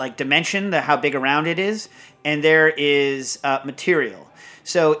like dimension, how big around it is, and there is material.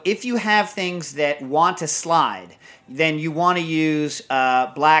 So if you have things that want to slide, then you want to use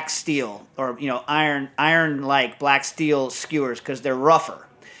black steel or iron-like black steel skewers because they're rougher,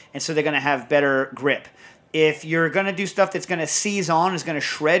 and so they're going to have better grip. If you're going to do stuff that's going to seize on, is going to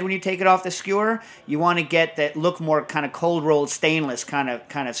shred when you take it off the skewer, you want to get that look more kind of cold-rolled stainless kind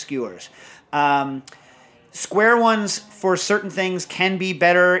of skewers. Square ones for certain things can be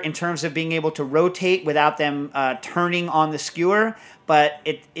better in terms of being able to rotate without them turning on the skewer, but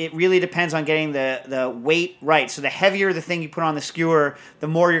it really depends on getting the weight right. So the heavier the thing you put on the skewer, the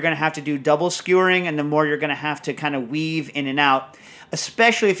more you're going to have to do double skewering and the more you're going to have to kind of weave in and out,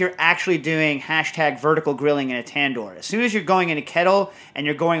 especially if you're actually doing #vertical grilling in a tandoor. As soon as you're going in a kettle and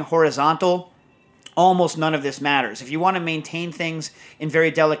you're going horizontal, almost none of this matters. If you want to maintain things in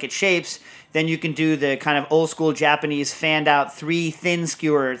very delicate shapes, then you can do the kind of old school Japanese fanned out 3 thin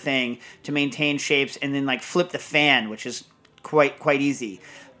skewer thing to maintain shapes and then like flip the fan, which is quite easy.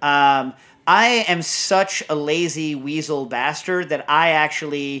 I am such a lazy weasel bastard that I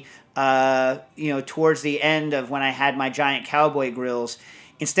actually, towards the end of when I had my giant cowboy grills,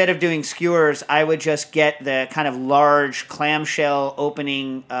 instead of doing skewers, I would just get the kind of large clamshell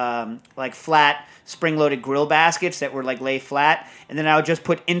opening, like flat spring-loaded grill baskets that were like lay flat, and then I would just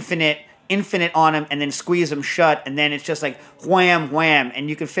put infinite on them and then squeeze them shut, and then it's just like wham, and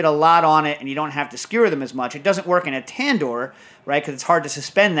you can fit a lot on it and you don't have to skewer them as much. It doesn't work in a tandoor, right, because it's hard to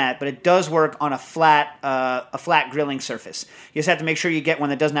suspend that, but it does work on a flat grilling surface. You just have to make sure you get one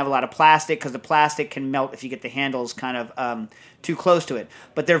that doesn't have a lot of plastic because the plastic can melt if you get the handles kind of too close to it.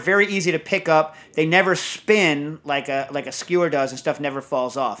 But they're very easy to pick up. They never spin like a skewer does, and stuff never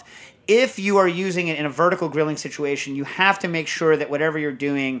falls off. If you are using it in a vertical grilling situation, you have to make sure that whatever you're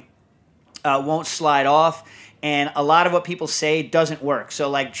doing won't slide off, and a lot of what people say doesn't work. So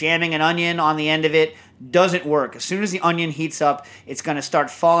like jamming an onion on the end of it doesn't work. As soon as the onion heats up, it's going to start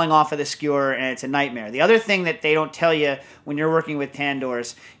falling off of the skewer, and it's a nightmare. The other thing that they don't tell you when you're working with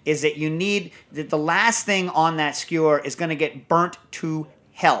tandoors is that you need that the last thing on that skewer is going to get burnt to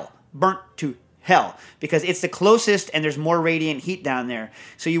hell. hell because it's the closest and there's more radiant heat down there.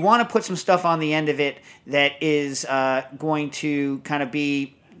 So you want to put some stuff on the end of it that is going to kind of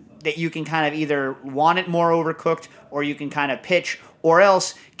be that you can kind of either want it more overcooked or you can kind of pitch, or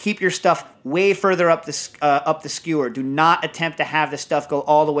else keep your stuff way further up the skewer. Do not attempt to have the stuff go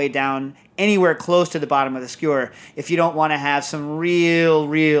all the way down anywhere close to the bottom of the skewer if you don't want to have some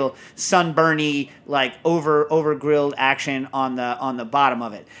real sunburny, like over grilled action on the bottom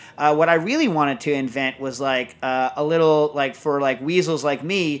of it. What I really wanted to invent was like a little like for like weasels like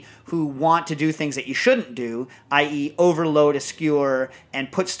me who want to do things that you shouldn't do, i.e. overload a skewer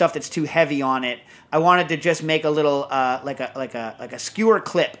and put stuff that's too heavy on it. I wanted to just make a little like a skewer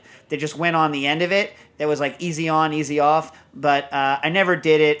clip that just went on the end of it that was like easy on, easy off. But I never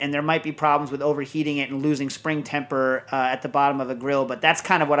did it, and there might be problems with overheating it and losing spring temper at the bottom of a grill. But that's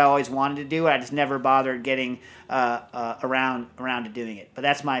kind of what I always wanted to do. I just never bothered getting around to doing it. But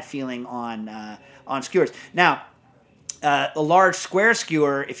that's my feeling on skewers. Now, a large square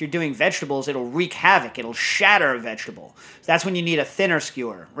skewer, if you're doing vegetables, it'll wreak havoc. It'll shatter a vegetable. So that's when you need a thinner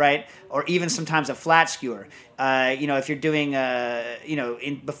skewer, right? Or even sometimes a flat skewer. If you're doing,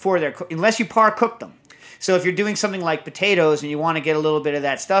 before they're cooked, unless you par cook them. So if you're doing something like potatoes and you want to get a little bit of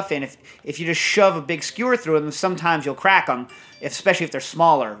that stuff in, if you just shove a big skewer through them, sometimes you'll crack them, especially if they're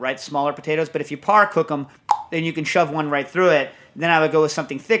smaller, right? Smaller potatoes. But if you par cook them, then you can shove one right through it. Then I would go with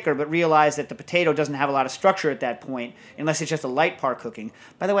something thicker, but realize that the potato doesn't have a lot of structure at that point, unless it's just a light par cooking.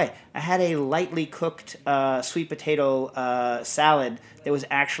 By the way, I had a lightly cooked sweet potato salad that was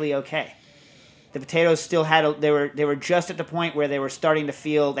actually okay. The potatoes still had they were just at the point where they were starting to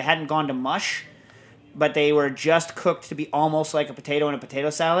feel, they hadn't gone to mush, but they were just cooked to be almost like a potato in a potato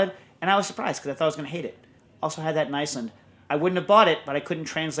salad, and I was surprised because I thought I was going to hate it. Also had that in Iceland. I wouldn't have bought it, but I couldn't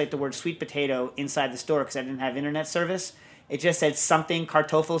translate the word sweet potato inside the store because I didn't have internet service. It just said something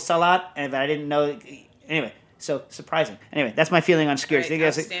kartoffelsalat, and I didn't know. Anyway, so surprising. Anyway, that's my feeling on skewers. Right,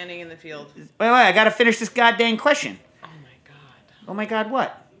 outstanding in the field. Wait, I got to finish this goddamn question. Oh my god. Oh my god,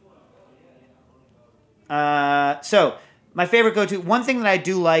 what? So my favorite go-to. One thing that I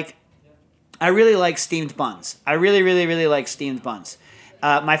do like, I really like steamed buns. I really like steamed buns.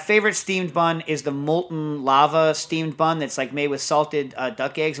 My favorite steamed bun is the molten lava steamed bun that's like made with salted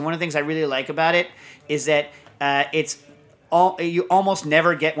duck eggs. And one of the things I really like about it is that you almost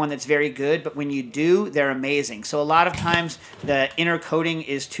never get one that's very good, but when you do, they're amazing. So a lot of times the inner coating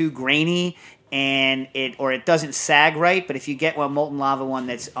is too grainy and it doesn't sag right. But if you get one molten lava one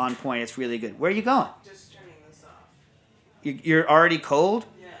that's on point, it's really good. Where are you going? Just turning this off. You're already cold?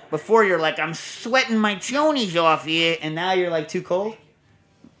 Yeah. Before you're like, I'm sweating my chonies off here, and now you're like too cold?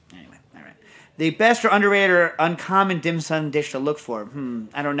 Anyway, all right. The best or underrated or uncommon dim sum dish to look for?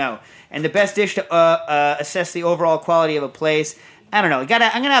 I don't know. And the best dish to assess the overall quality of a place? I don't know. I'm going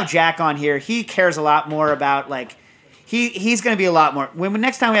to have Jack on here. He cares a lot more about, like, he's going to be a lot more. When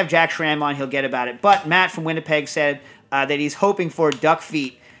next time we have Jack Schramm on, he'll get about it. But Matt from Winnipeg said that he's hoping for duck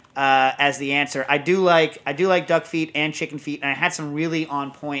feet as the answer. I do like duck feet and chicken feet, and I had some really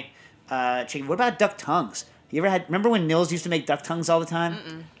on point chicken. What about duck tongues? You ever remember when Nils used to make duck tongues all the time?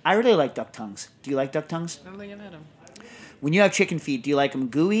 Mm-mm. I really like duck tongues. Do you like duck tongues? I don't think I've had them. When you have chicken feet, do you like them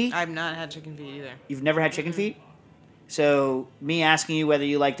gooey? I've not had chicken feet either. You've never had chicken feet? So me asking you whether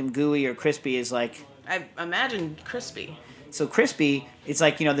you like them gooey or crispy is like... I imagine crispy. So crispy, it's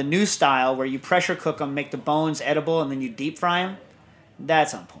like, the new style where you pressure cook them, make the bones edible, and then you deep fry them.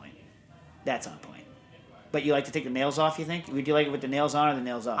 That's on point. But you like to take the nails off, you think? Would you like it with the nails on or the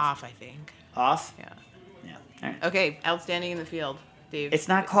nails off? Off, I think. Off? Yeah. All right. Okay, outstanding in the field, Dave. It's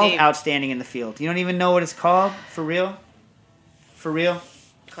not called outstanding in the field. You don't even know what it's called? For real?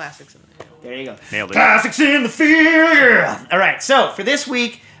 Classics in the field. There you go. Nailed it. Classics in the field, yeah. All right, so for this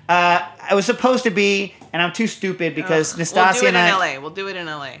week, I was supposed to be, and I'm too stupid because Nastasia and I... We'll do it in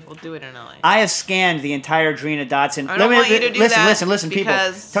LA. I have scanned the entire Drina Dotson. I don't want you to do that. Listen, people.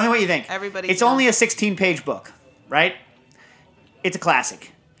 Tell me what you think. It's only a 16-page book, right? It's a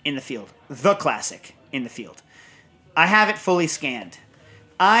classic in the field. The classic in the field. I have it fully scanned.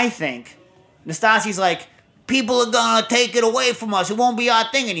 I think Nastasi's like, people are going to take it away from us. It won't be our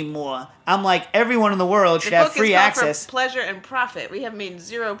thing anymore. I'm like, everyone in the world should have free access. For pleasure and profit. We have made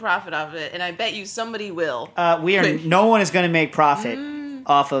zero profit off of it, and I bet you somebody will. No one is going to make profit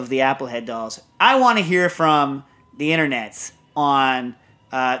off of the Applehead dolls. I want to hear from the internets on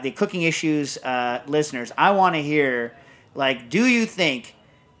the Cooking Issues listeners. I want to hear, like, do you think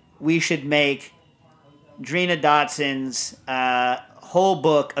we should make Drina Dotson's whole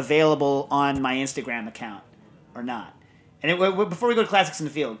book available on my Instagram account or not? And before we go to Classics in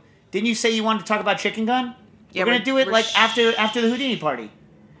the Field, didn't you say you wanted to talk about Chicken Gun? Yeah, we're going to do it like after the Houdini party.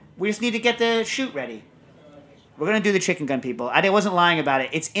 We just need to get the shoot ready. We're going to do the chicken gun, people. I wasn't lying about it.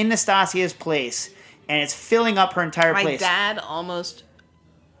 It's in Nastasia's place, and it's filling up her entire My place. dad almost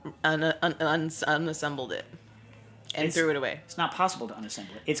unassembled it and threw it away. It's not possible to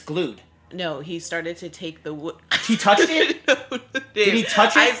unassemble it. It's glued. No, he started to take the wood. He touched it? Did he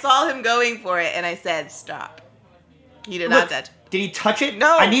touch it? I saw him going for it, and I said, stop. He did not touch it. Did he touch it?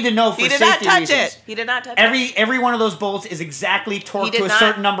 No. I need to know for safety reasons. He did not touch it. He did not touch it. Every one of those bolts is exactly torqued to a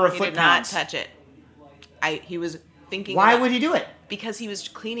certain number of foot-pounds. He did not touch it. He was thinking. Why would he do it? Because he was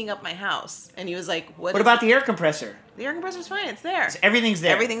cleaning up my house, and he was like, "What about the air compressor?" The air compressor's fine. It's there. Everything's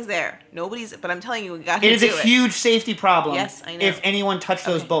there. Everything's there. Nobody's. But I'm telling you, we got to do it. It is a huge safety problem. Yes, I know. If anyone touched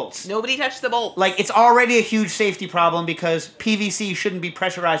those bolts. Nobody touched the bolt. Like, it's already a huge safety problem because PVC shouldn't be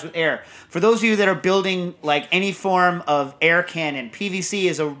pressurized with air. For those of you that are building, like, any form of air cannon, PVC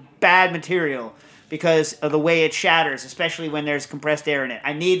is a bad material because of the way it shatters, especially when there's compressed air in it.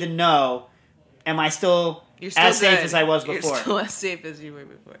 I need to know, am I still... as safe as I was before. You're still as safe as you were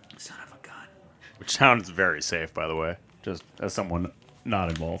before. Son of a gun. Which sounds very safe, by the way, just as someone not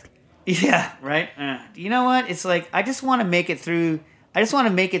involved. Yeah, right? You know what? It's like, I just want to make it through...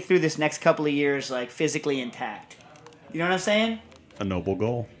 this next couple of years, like, physically intact. You know what I'm saying? A noble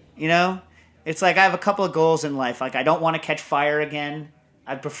goal. You know? It's like I have a couple of goals in life. Like, I don't want to catch fire again.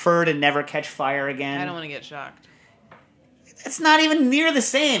 I'd prefer to never catch fire again. I don't want to get shocked. It's not even near the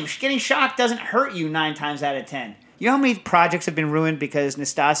same. Getting shocked doesn't hurt you 9 times out of 10. You know how many projects have been ruined because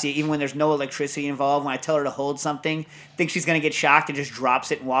Nastasia, even when there's no electricity involved, when I tell her to hold something, thinks she's going to get shocked and just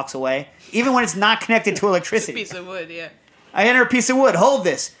drops it and walks away? Even when it's not connected to electricity. It's a piece of wood, yeah. I hand her a piece of wood. Hold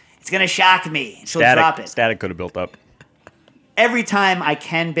this. It's going to shock me. And she'll drop it. Static could have built up. Every time I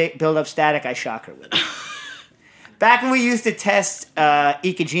can build up static, I shock her with it. Back when we used to test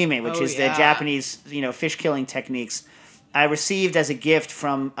ikejime, which is the Japanese, fish killing techniques, I received as a gift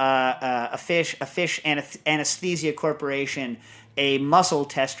from a fish anesthesia corporation a muscle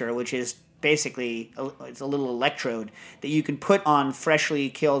tester, which is basically it's a little electrode that you can put on freshly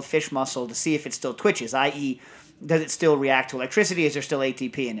killed fish muscle to see if it still twitches, i.e., does it still react to electricity? Is there still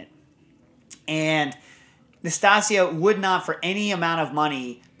ATP in it? And Nastasia would not, for any amount of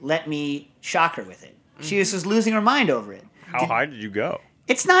money, let me shock her with it. She just was losing her mind over it. How high did you go?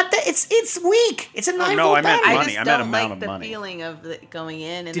 It's not that. It's weak. It's a 9 volt No, I meant battery. money. I meant amount of the money. feeling of going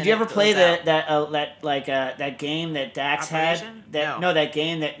in. And Did you ever play that game that Dax Operation? had? That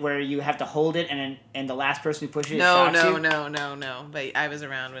game where you have to hold it and the last person who pushes it No. shocks you? No. But I was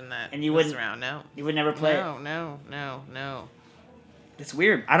around when that. And you was wouldn't around. No. You would never play it. No. It's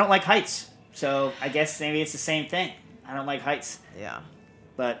weird. I don't like heights, so I guess maybe it's the same thing. I don't like heights. Yeah.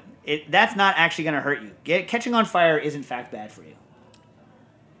 But that's not actually going to hurt you. Catching on fire is in fact bad for you.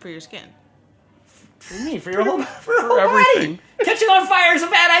 For your skin. For me, for your whole everything. Body. Catching on fire is a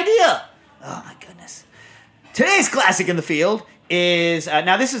bad idea. Oh my goodness. Today's classic in the field is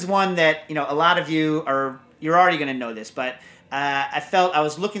now this is one that a lot of you're already going to know this, but I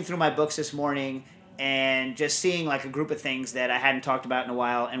was looking through my books this morning and just seeing like a group of things that I hadn't talked about in a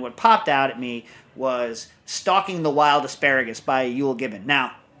while, and what popped out at me was Stalking the Wild Asparagus by Yule Gibbons.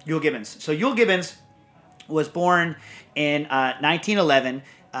 Now, Yule Gibbons. So Yule Gibbons was born in 1911.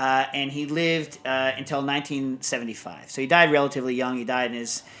 And he lived until 1975. So he died relatively young. He died in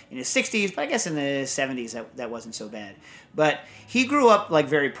his 60s, but I guess in the 70s that wasn't so bad. But he grew up like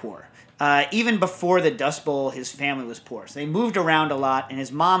very poor. Even before the Dust Bowl, his family was poor. So they moved around a lot, and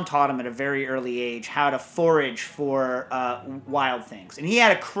his mom taught him at a very early age how to forage for wild things. And he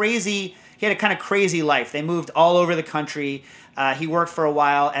had a kind of crazy life. They moved all over the country. He worked for a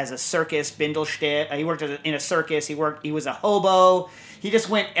while as a circus Bindelstedt. He worked in a circus. He was a hobo. He just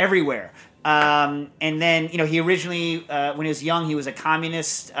went everywhere. And then, he originally, when he was young, he was a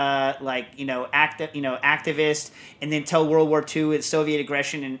communist, activist. And then till World War II, with Soviet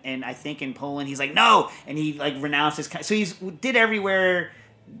aggression, and I think in Poland, he's like, no! And he, renounced his... So he did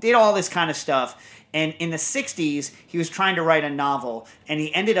all this kind of stuff. And in the 60s, he was trying to write a novel, and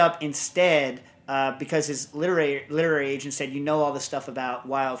he ended up instead... because his literary agent said, all this stuff about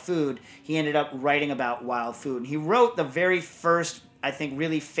wild food, he ended up writing about wild food. And he wrote the very first, I think,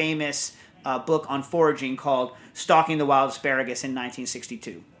 really famous book on foraging called Stalking the Wild Asparagus in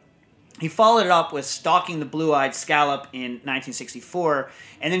 1962. He followed it up with Stalking the Blue-Eyed Scallop in 1964,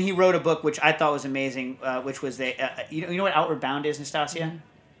 and then he wrote a book which I thought was amazing, which was you know what Outward Bound is, Nastasia? Mm-hmm.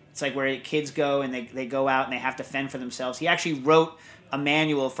 It's like where kids go and they go out and they have to fend for themselves. He actually wrote a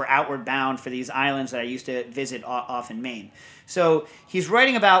manual for Outward Bound for these islands that I used to visit off in Maine. So he's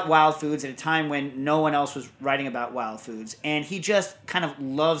writing about wild foods at a time when no one else was writing about wild foods, and he just kind of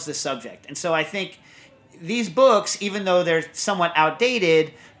loves the subject. And so I think these books, even though they're somewhat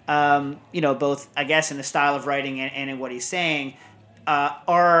outdated, both, I guess, in the style of writing and in what he's saying,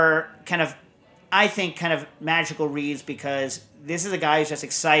 are kind of, I think, kind of magical reads because this is a guy who's just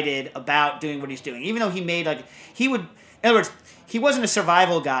excited about doing what he's doing. Even though he made, in other words, he wasn't a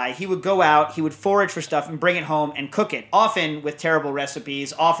survival guy. He would go out, he would forage for stuff and bring it home and cook it, often with terrible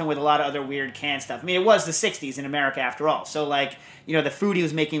recipes, often with a lot of other weird canned stuff. I mean, it was the 60s in America after all. So, the food he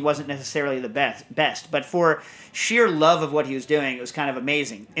was making wasn't necessarily the best. But for sheer love of what he was doing, it was kind of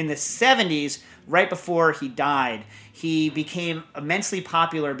amazing. In the 70s, right before he died, he became immensely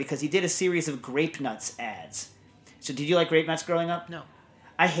popular because he did a series of grape nuts ads. So did you like grape nuts growing up? No.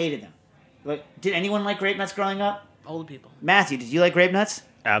 I hated them. Did anyone like grape nuts growing up? Old people. Matthew, did you like grape nuts?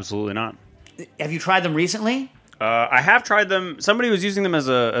 Absolutely not. Have you tried them recently? I have tried them. Somebody was using them as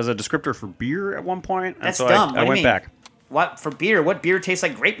a descriptor for beer at one point. That's and so dumb. I went back. What for beer? What beer tastes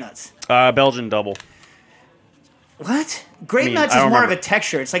like grape nuts? Belgian double. What? Grape nuts is more of a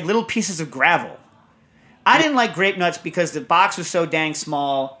texture. It's like little pieces of gravel. I didn't like grape nuts because the box was so dang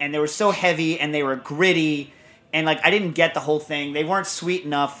small and they were so heavy and they were gritty and I didn't get the whole thing. They weren't sweet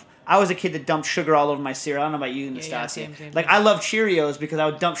enough. I was a kid that dumped sugar all over my cereal. I don't know about you, Nastasia. Yeah, same. I love Cheerios because I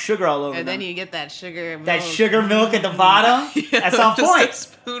would dump sugar all over them. And then you get that sugar milk. That sugar milk at the bottom? That's on point. Just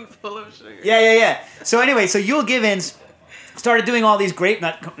a spoonful of sugar. Yeah. So anyway, Yul Givens started doing all these grape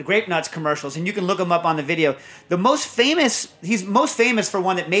nuts commercials, and you can look them up on the video. He's most famous for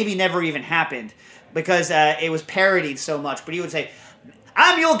one that maybe never even happened because it was parodied so much. But he would say,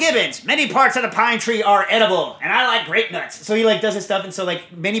 "I'm Yul Gibbons. Many parts of the pine tree are edible, and I like grape nuts." So he does his stuff, and so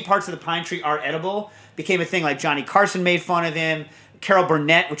many parts of the pine tree are edible became a thing. Johnny Carson made fun of him. Carol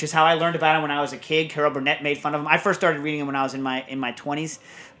Burnett, which is how I learned about him when I was a kid. Carol Burnett made fun of him. I first started reading him when I was in my 20s.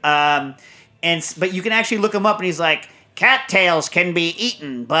 But you can actually look him up, and he's like, "Cattails can be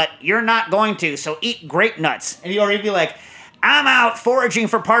eaten, but you're not going to, so eat grape nuts." And he'd be like, "I'm out foraging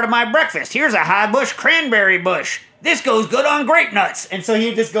for part of my breakfast. Here's a high bush cranberry bush. This goes good on grape nuts." And so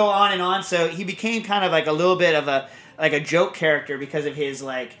he'd just go on and on. So he became kind of a little bit of a joke character because of his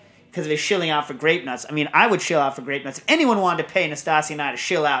shilling out for grape nuts. I mean, I would shill out for grape nuts. If anyone wanted to pay Nastasia and I to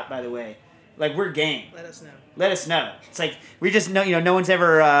shill out, by the way, we're game. Let us know. It's we just know, no one's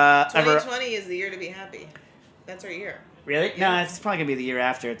ever 2020 is the year to be happy. That's our year. Really? Yeah. No, it's probably going to be the year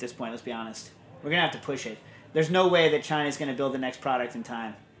after at this point, let's be honest. We're going to have to push it. There's no way that China's going to build the next product in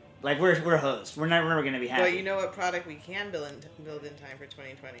time. We're hosed. We're never going to be happy. Well, you know what product we can build in time for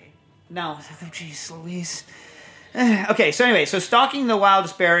 2020? No. Jeez Louise. Okay, so Stalking the Wild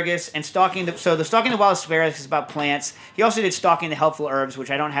Asparagus and the Stalking the Wild Asparagus is about plants. He also did Stalking the Helpful Herbs,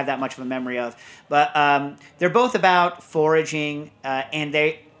 which I don't have that much of a memory of. But they're both about foraging, and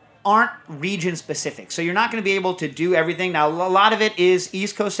they aren't region specific. So you're not going to be able to do everything. Now, a lot of it is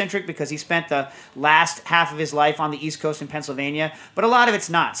East Coast centric because he spent the last half of his life on the East Coast in Pennsylvania, but a lot of it's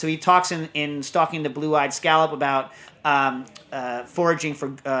not. So he talks in Stalking the Blue-Eyed Scallop about foraging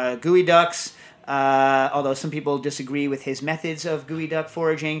for gooey ducks, although some people disagree with his methods of gooey duck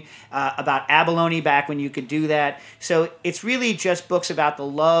foraging, about abalone back when you could do that. So it's really just books about the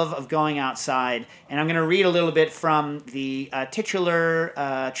love of going outside. And I'm going to read a little bit from the titular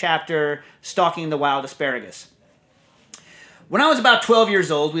chapter, Stalking the Wild Asparagus. When I was about 12 years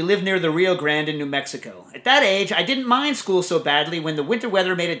old, we lived near the Rio Grande in New Mexico. At that age, I didn't mind school so badly when the winter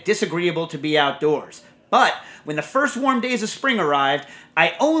weather made it disagreeable to be outdoors. But when the first warm days of spring arrived,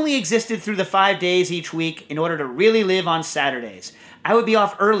 I only existed through the 5 days each week in order to really live on Saturdays. I would be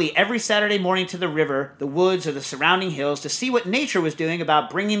off early every Saturday morning to the river, the woods, or the surrounding hills to see what nature was doing about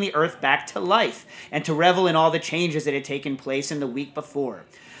bringing the earth back to life and to revel in all the changes that had taken place in the week before.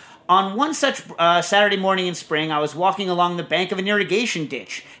 On one such Saturday morning in spring, I was walking along the bank of an irrigation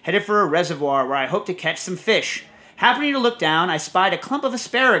ditch, headed for a reservoir where I hoped to catch some fish. Happening to look down, I spied a clump of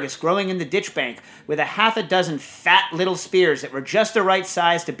asparagus growing in the ditch bank with a half a dozen fat little spears that were just the right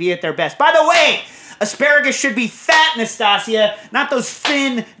size to be at their best. By the way, asparagus should be fat, Nastasia, not those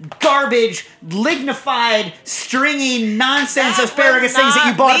thin, garbage, lignified, stringy, nonsense asparagus things that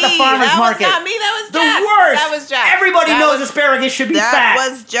you bought at the farmer's market. That was not me, that was the Jack. worst. That was Jack. Everybody knows asparagus should be fat. That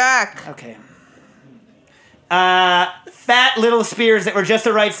was Jack. Okay. Fat little spears that were just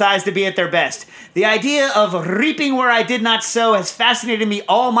the right size to be at their best. The idea of reaping where I did not sow has fascinated me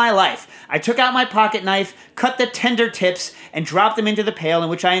all my life. I took out my pocket knife, cut the tender tips, and dropped them into the pail in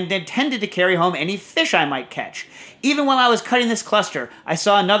which I intended to carry home any fish I might catch. Even while I was cutting this cluster, I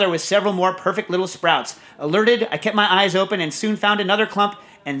saw another with several more perfect little sprouts. Alerted, I kept my eyes open and soon found another clump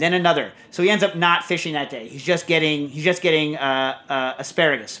and then another. So he ends up not fishing that day. He's just getting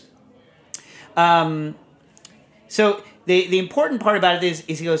asparagus. So The important part about it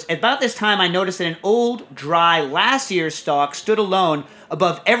is he goes, about this time I noticed that an old, dry, last year's stalk stood alone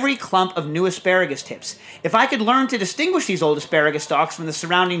above every clump of new asparagus tips. If I could learn to distinguish these old asparagus stalks from the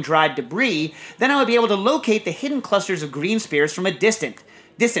surrounding dried debris, then I would be able to locate the hidden clusters of green spears from a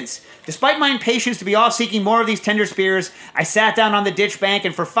distance. Despite my impatience to be off seeking more of these tender spears, I sat down on the ditch bank,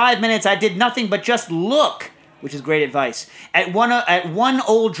 and for 5 minutes I did nothing but just look, which is great advice, at one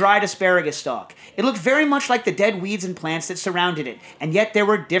old dried asparagus stalk. It looked very much like the dead weeds and plants that surrounded it, and yet there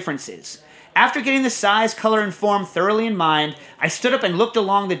were differences. After getting the size, color, and form thoroughly in mind, I stood up and looked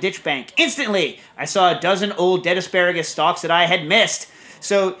along the ditch bank. Instantly, I saw a dozen old dead asparagus stalks that I had missed.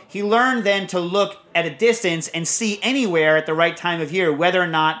 So he learned then to look at a distance and see anywhere at the right time of year whether or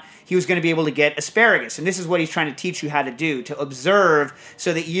not he was going to be able to get asparagus. And this is what he's trying to teach you how to do, to observe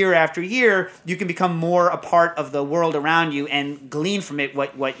so that year after year you can become more a part of the world around you and glean from it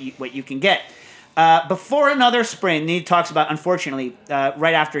what you can get. Before another spring, and he talks about, unfortunately,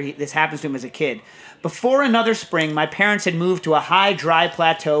 right after this happens to him as a kid, before another spring, my parents had moved to a high, dry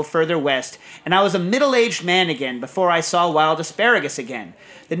plateau further west, and I was a middle-aged man again before I saw wild asparagus again.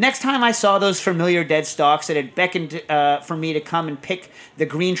 The next time I saw those familiar dead stalks that had beckoned for me to come and pick the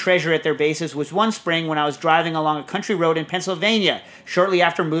green treasure at their bases was one spring when I was driving along a country road in Pennsylvania, shortly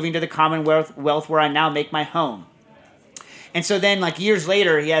after moving to the Commonwealth where I now make my home. And so then, like years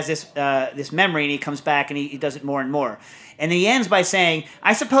later, he has this memory, and he comes back and he does it more and more. And he ends by saying,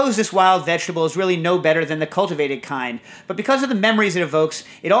 I suppose this wild vegetable is really no better than the cultivated kind, but because of the memories it evokes,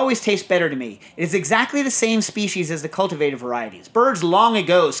 it always tastes better to me. It is exactly the same species as the cultivated varieties. Birds long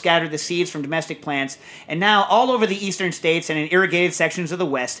ago scattered the seeds from domestic plants, and now all over the eastern states and in irrigated sections of the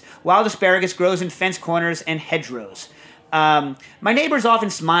west, wild asparagus grows in fence corners and hedgerows. My neighbors often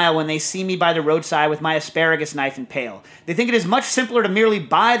smile when they see me by the roadside with my asparagus knife and pail. They think it is much simpler to merely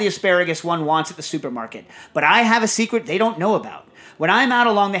buy the asparagus one wants at the supermarket. But I have a secret they don't know about. When I'm out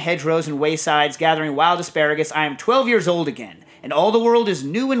along the hedgerows and waysides gathering wild asparagus, I am 12 years old again, and all the world is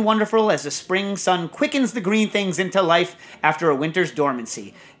new and wonderful as the spring sun quickens the green things into life after a winter's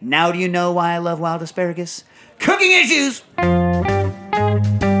dormancy. Now do you know why I love wild asparagus? Cooking issues!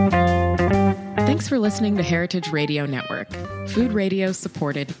 Thanks for listening to Heritage Radio Network, food radio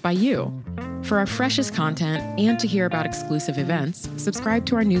supported by you. For our freshest content and to hear about exclusive events, subscribe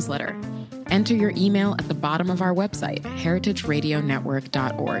to our newsletter. Enter your email at the bottom of our website,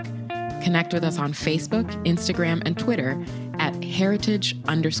 heritageradionetwork.org. Connect with us on Facebook, Instagram, and Twitter at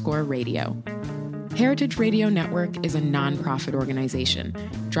heritage_radio. Heritage Radio Network is a nonprofit organization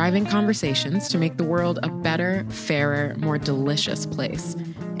driving conversations to make the world a better, fairer, more delicious place.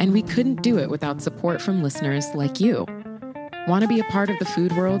 And we couldn't do it without support from listeners like you. Want to be a part of the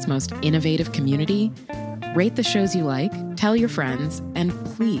food world's most innovative community? Rate the shows you like, tell your friends, and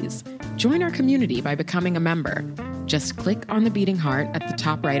please join our community by becoming a member. Just click on the beating heart at the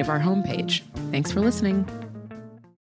top right of our homepage. Thanks for listening.